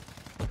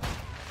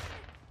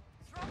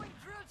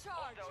drill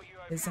charge. Hostile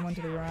UAV There's someone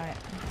to the right.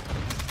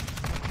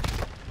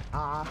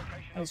 Ah,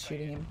 I was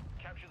shooting him.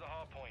 Capture the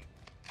hardpoint.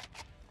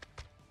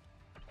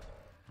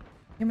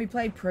 Can we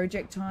play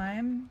Project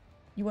Time?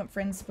 You want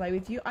friends to play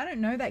with you? I don't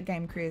know that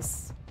game,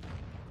 Chris.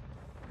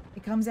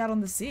 It comes out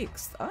on the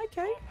 6th.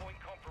 Okay. Hardpoint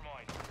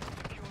compromised.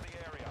 Secure the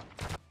area.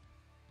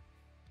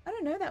 I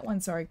don't know that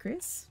one, sorry,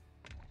 Chris.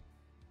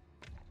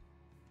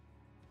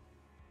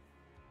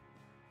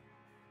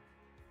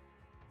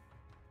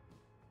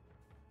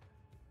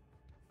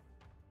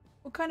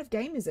 What kind of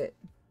game is it?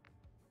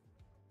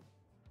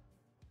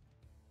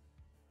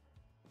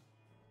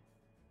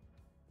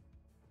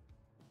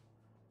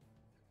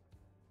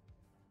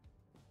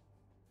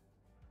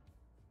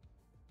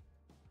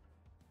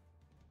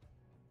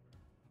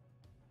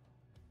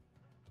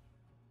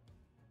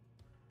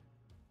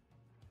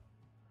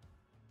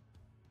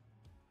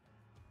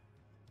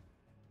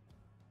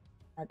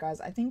 Alright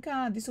guys, I think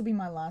this will be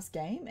my last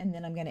game and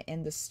then I'm going to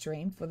end the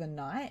stream for the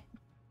night.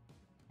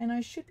 And I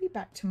should be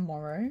back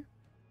tomorrow.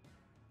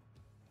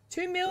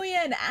 2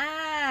 million,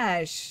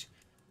 Ash!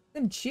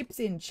 Some chips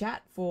in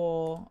chat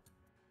for...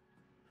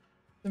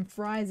 Some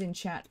fries in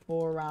chat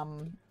for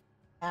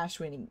Ash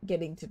winning,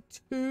 getting to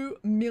 2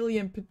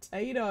 million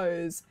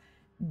potatoes.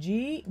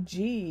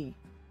 GG.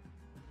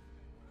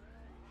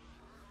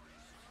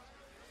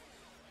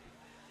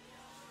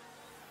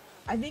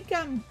 I think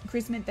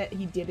Chris meant that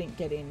he didn't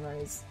get in,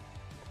 Rose.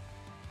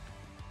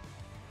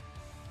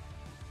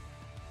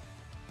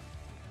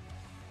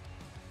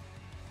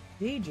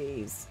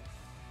 GG's.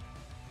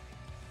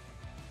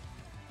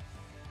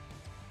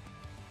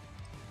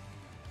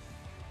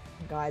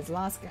 Guys,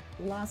 last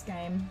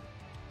game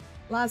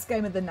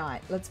of the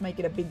night. Let's make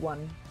it a big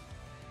one.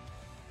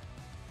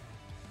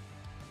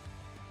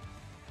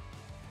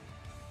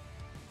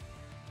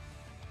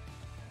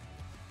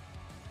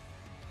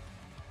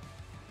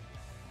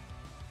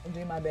 I'll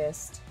do my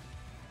best.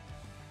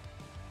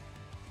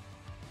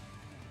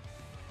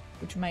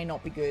 Which may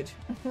not be good.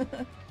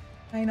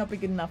 May not be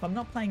good enough. I'm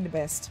not playing the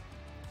best.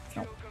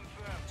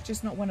 It's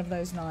just not one of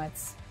those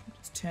nights.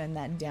 Just turn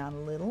that down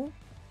a little.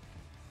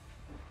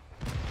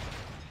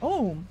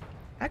 Oh,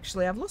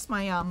 actually, I've lost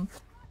my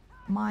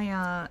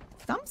my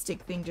thumbstick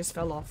thing just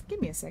fell off.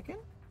 Give me a second.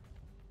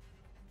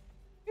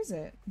 Where is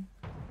it?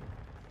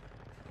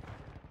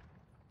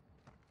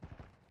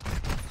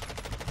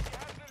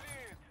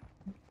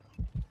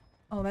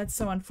 Oh, that's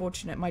so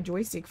unfortunate. My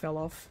joystick fell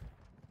off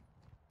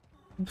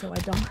until I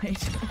died.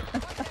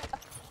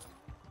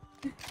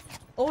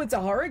 Oh, it's a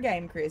horror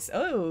game, Chris.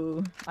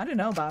 Oh, I don't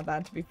know about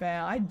that, to be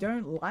fair. I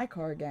don't like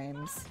horror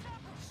games.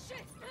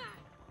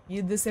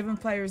 The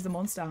 7th player is the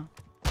monster.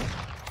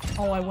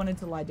 Oh, I wanted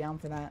to lie down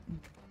for that.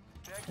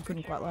 I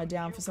couldn't quite lie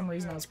down. For some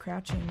reason, I was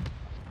crouching.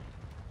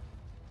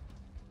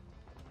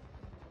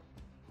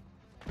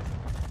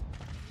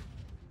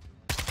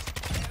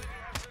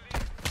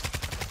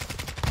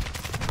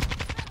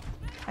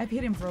 I've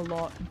hit him for a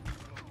lot.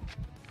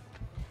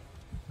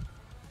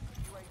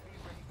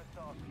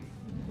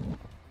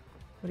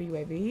 What a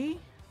UAV?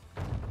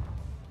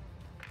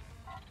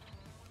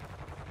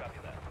 Copy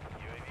that.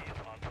 UAV is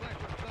on fire.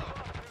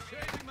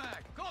 Changing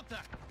mag.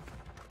 Contact.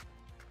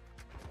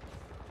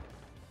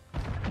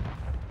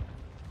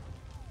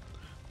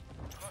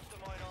 Cluster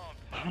mine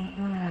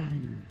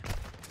armed.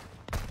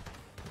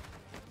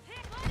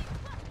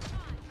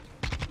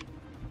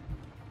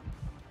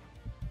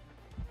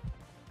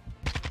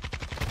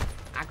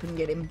 I couldn't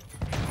get him.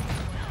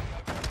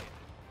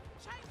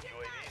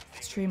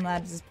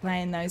 Streamloots is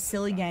playing those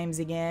silly games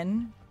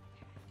again.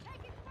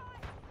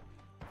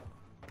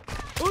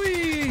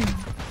 Oi!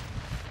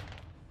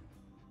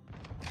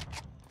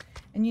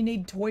 And you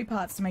need toy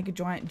parts to make a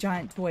giant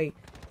toy.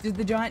 Did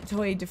the giant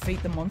toy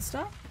defeat the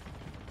monster?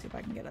 See if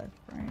I can get a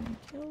prone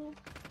kill.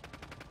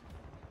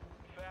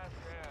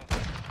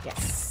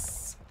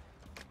 Yes.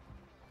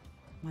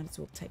 Might as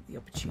well take the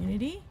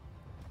opportunity.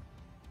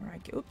 Where I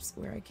go, oops,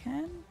 where I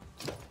can.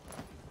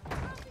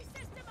 Enemy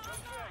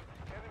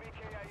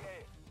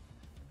KIA.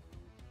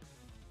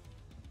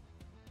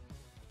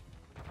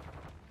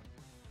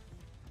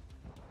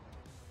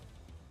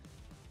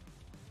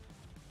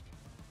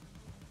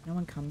 No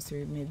one comes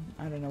through mid.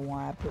 I don't know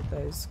why I put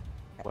those.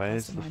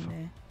 Where's the mine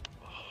there?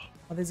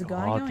 Oh, there's a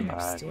guy God, going man.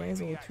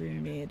 upstairs or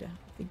through mid. I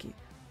think he.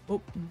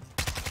 Oh.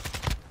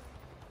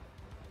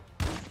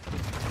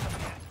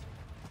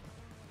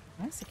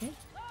 Nice. Okay.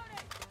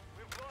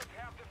 We've lost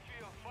half the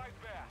field. Fight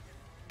back.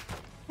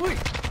 Oi.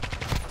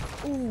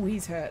 Ooh,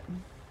 he's hurt.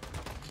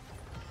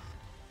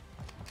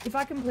 If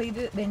I complete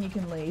it, then you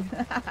can leave.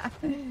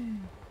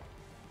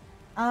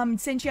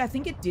 Senshi, I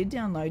think it did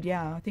download.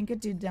 Yeah, I think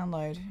it did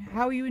download.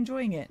 How are you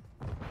enjoying it?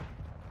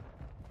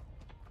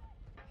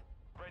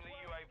 Friendly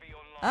UAV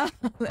online.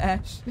 Ah,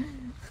 Ash.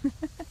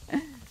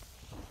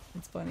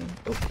 It's funny.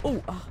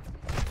 Oh,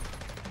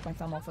 took my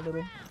thumb off a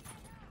little.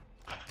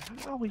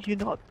 How are you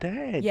not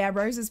dead? Yeah,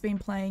 Rose has been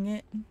playing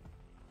it.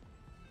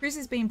 Chris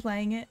has been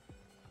playing it.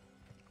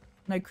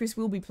 No, Chris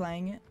will be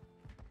playing it.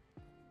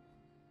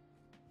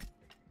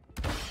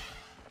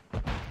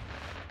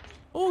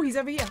 Oh, he's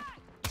over here.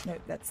 No,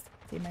 that's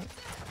teammate.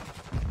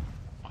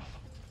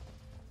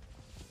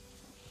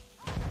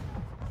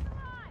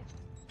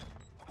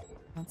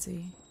 Can't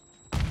see.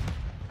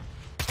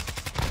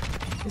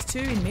 There's 2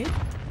 in mid.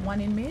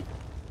 1 in mid.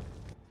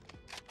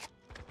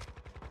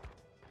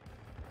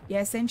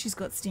 Yeah, Senshi's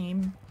got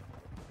Steam.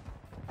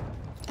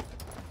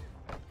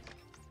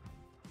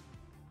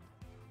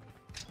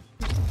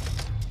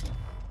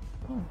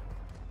 Oh.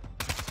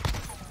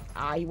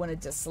 Ah, you wanted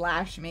to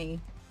slash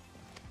me.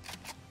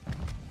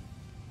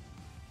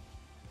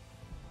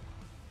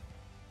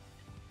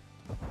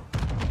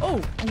 Oh,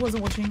 I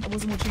wasn't watching.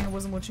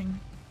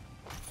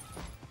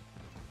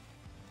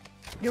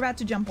 You're about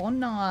to jump on?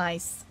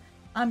 Nice.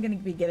 I'm going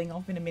to be getting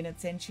off in a minute,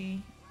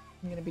 Senshi.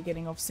 I'm going to be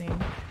getting off soon.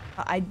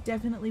 I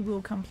definitely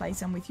will come play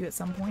some with you at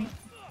some point.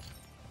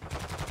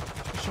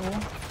 For sure.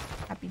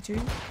 Happy to.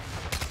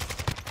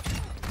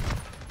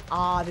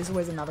 Ah, there's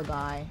always another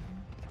guy.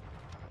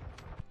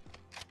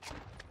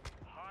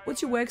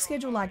 What's your work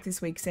schedule like this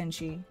week,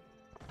 Senshi?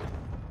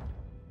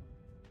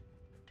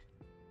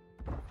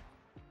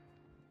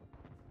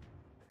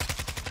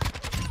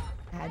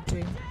 Had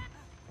to.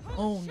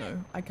 Oh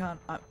no, I can't.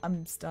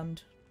 I'm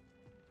stunned.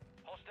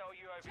 Hostile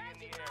UAV in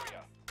the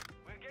area.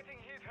 We're getting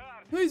hit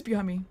hard. Who's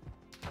behind me?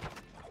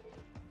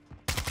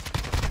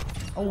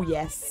 Oh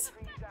yes.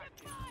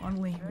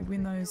 Finally, we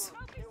win those.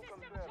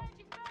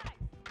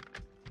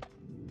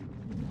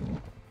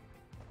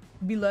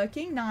 Be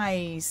lurking?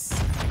 Nice.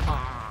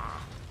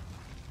 Ah.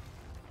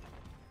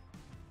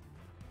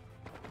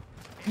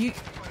 You.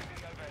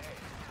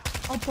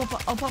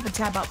 I'll pop a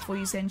tab up for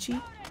you,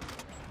 Senshi.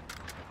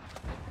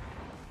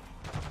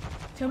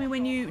 Tell me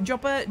when you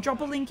drop a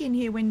link in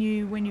here when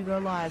you go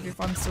live, if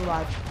I'm still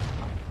live.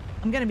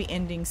 I'm gonna be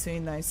ending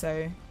soon though,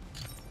 so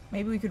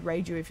maybe we could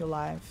raid you if you're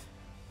live.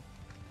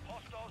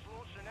 Hostiles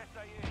launched an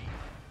SAE.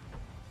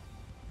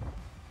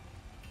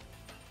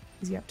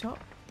 Is he up top?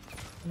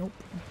 Nope.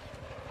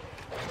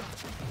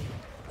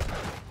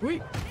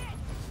 Wait.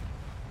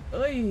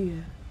 Oi.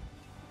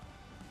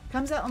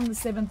 Comes out on the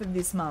 7th of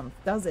this month,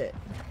 does it?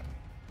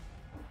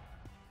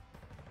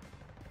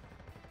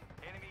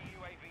 Enemy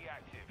UAV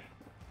active.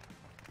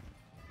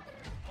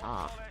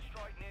 Ah. Hostile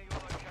airstrike near your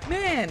location.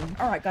 Man.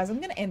 All right, guys, I'm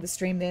going to end the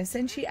stream there.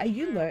 Senshi,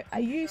 are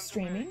you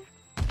streaming?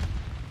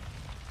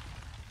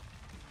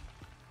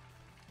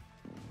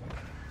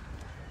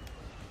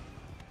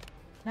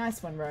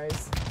 Nice one,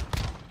 Rose.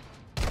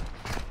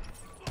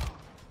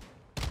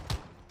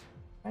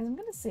 Guys, I'm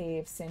gonna see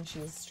if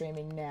Senshi's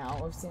streaming now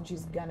or if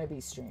Senshi's gonna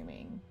be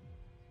streaming.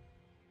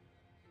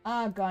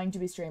 Going to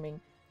be streaming.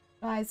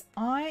 Guys,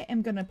 I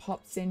am gonna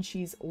pop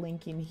Senshi's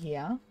link in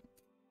here.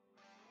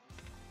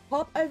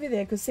 Pop over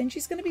there because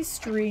Senshi's gonna be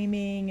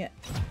streaming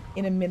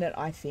in a minute,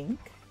 I think.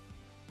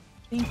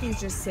 I think he's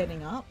just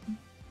setting up.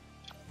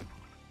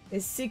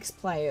 There's 6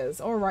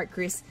 players. All right,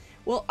 Chris.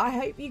 Well, I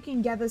hope you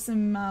can gather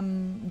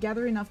some,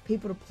 gather enough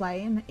people to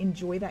play and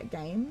enjoy that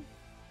game.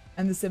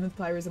 And the 7th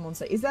player is a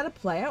monster. Is that a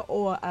player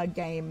or a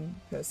game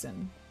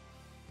person?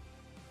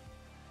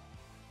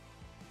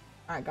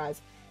 All right,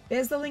 guys.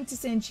 There's the link to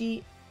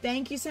Senshi.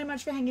 Thank you so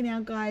much for hanging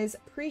out, guys.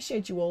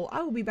 Appreciate you all.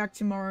 I will be back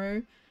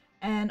tomorrow,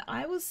 and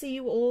I will see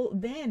you all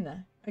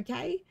then.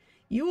 Okay?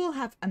 You all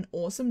have an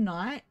awesome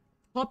night.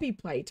 Poppy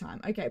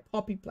playtime. Okay,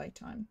 Poppy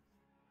playtime.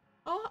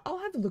 I'll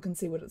have a look and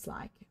see what it's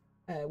like.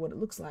 What it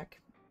looks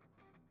like.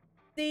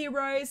 See you,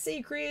 Rose. See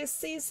you, Chris.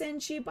 See you,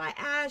 Senshi. Bye,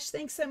 Ash.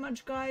 Thanks so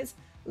much, guys.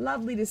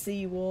 Lovely to see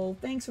you all.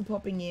 Thanks for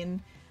popping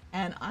in.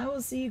 And I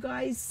will see you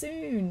guys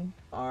soon.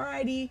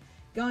 Alrighty.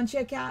 Go and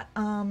check out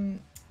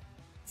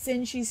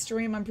Senshi's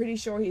stream. I'm pretty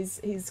sure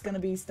he's going to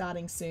be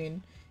starting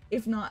soon.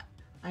 If not,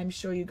 I'm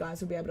sure you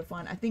guys will be able to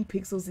find. I think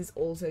Pixels is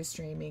also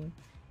streaming.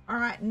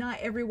 Alright, night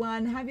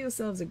everyone. Have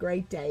yourselves a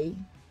great day.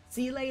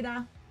 See you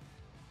later.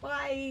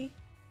 Bye.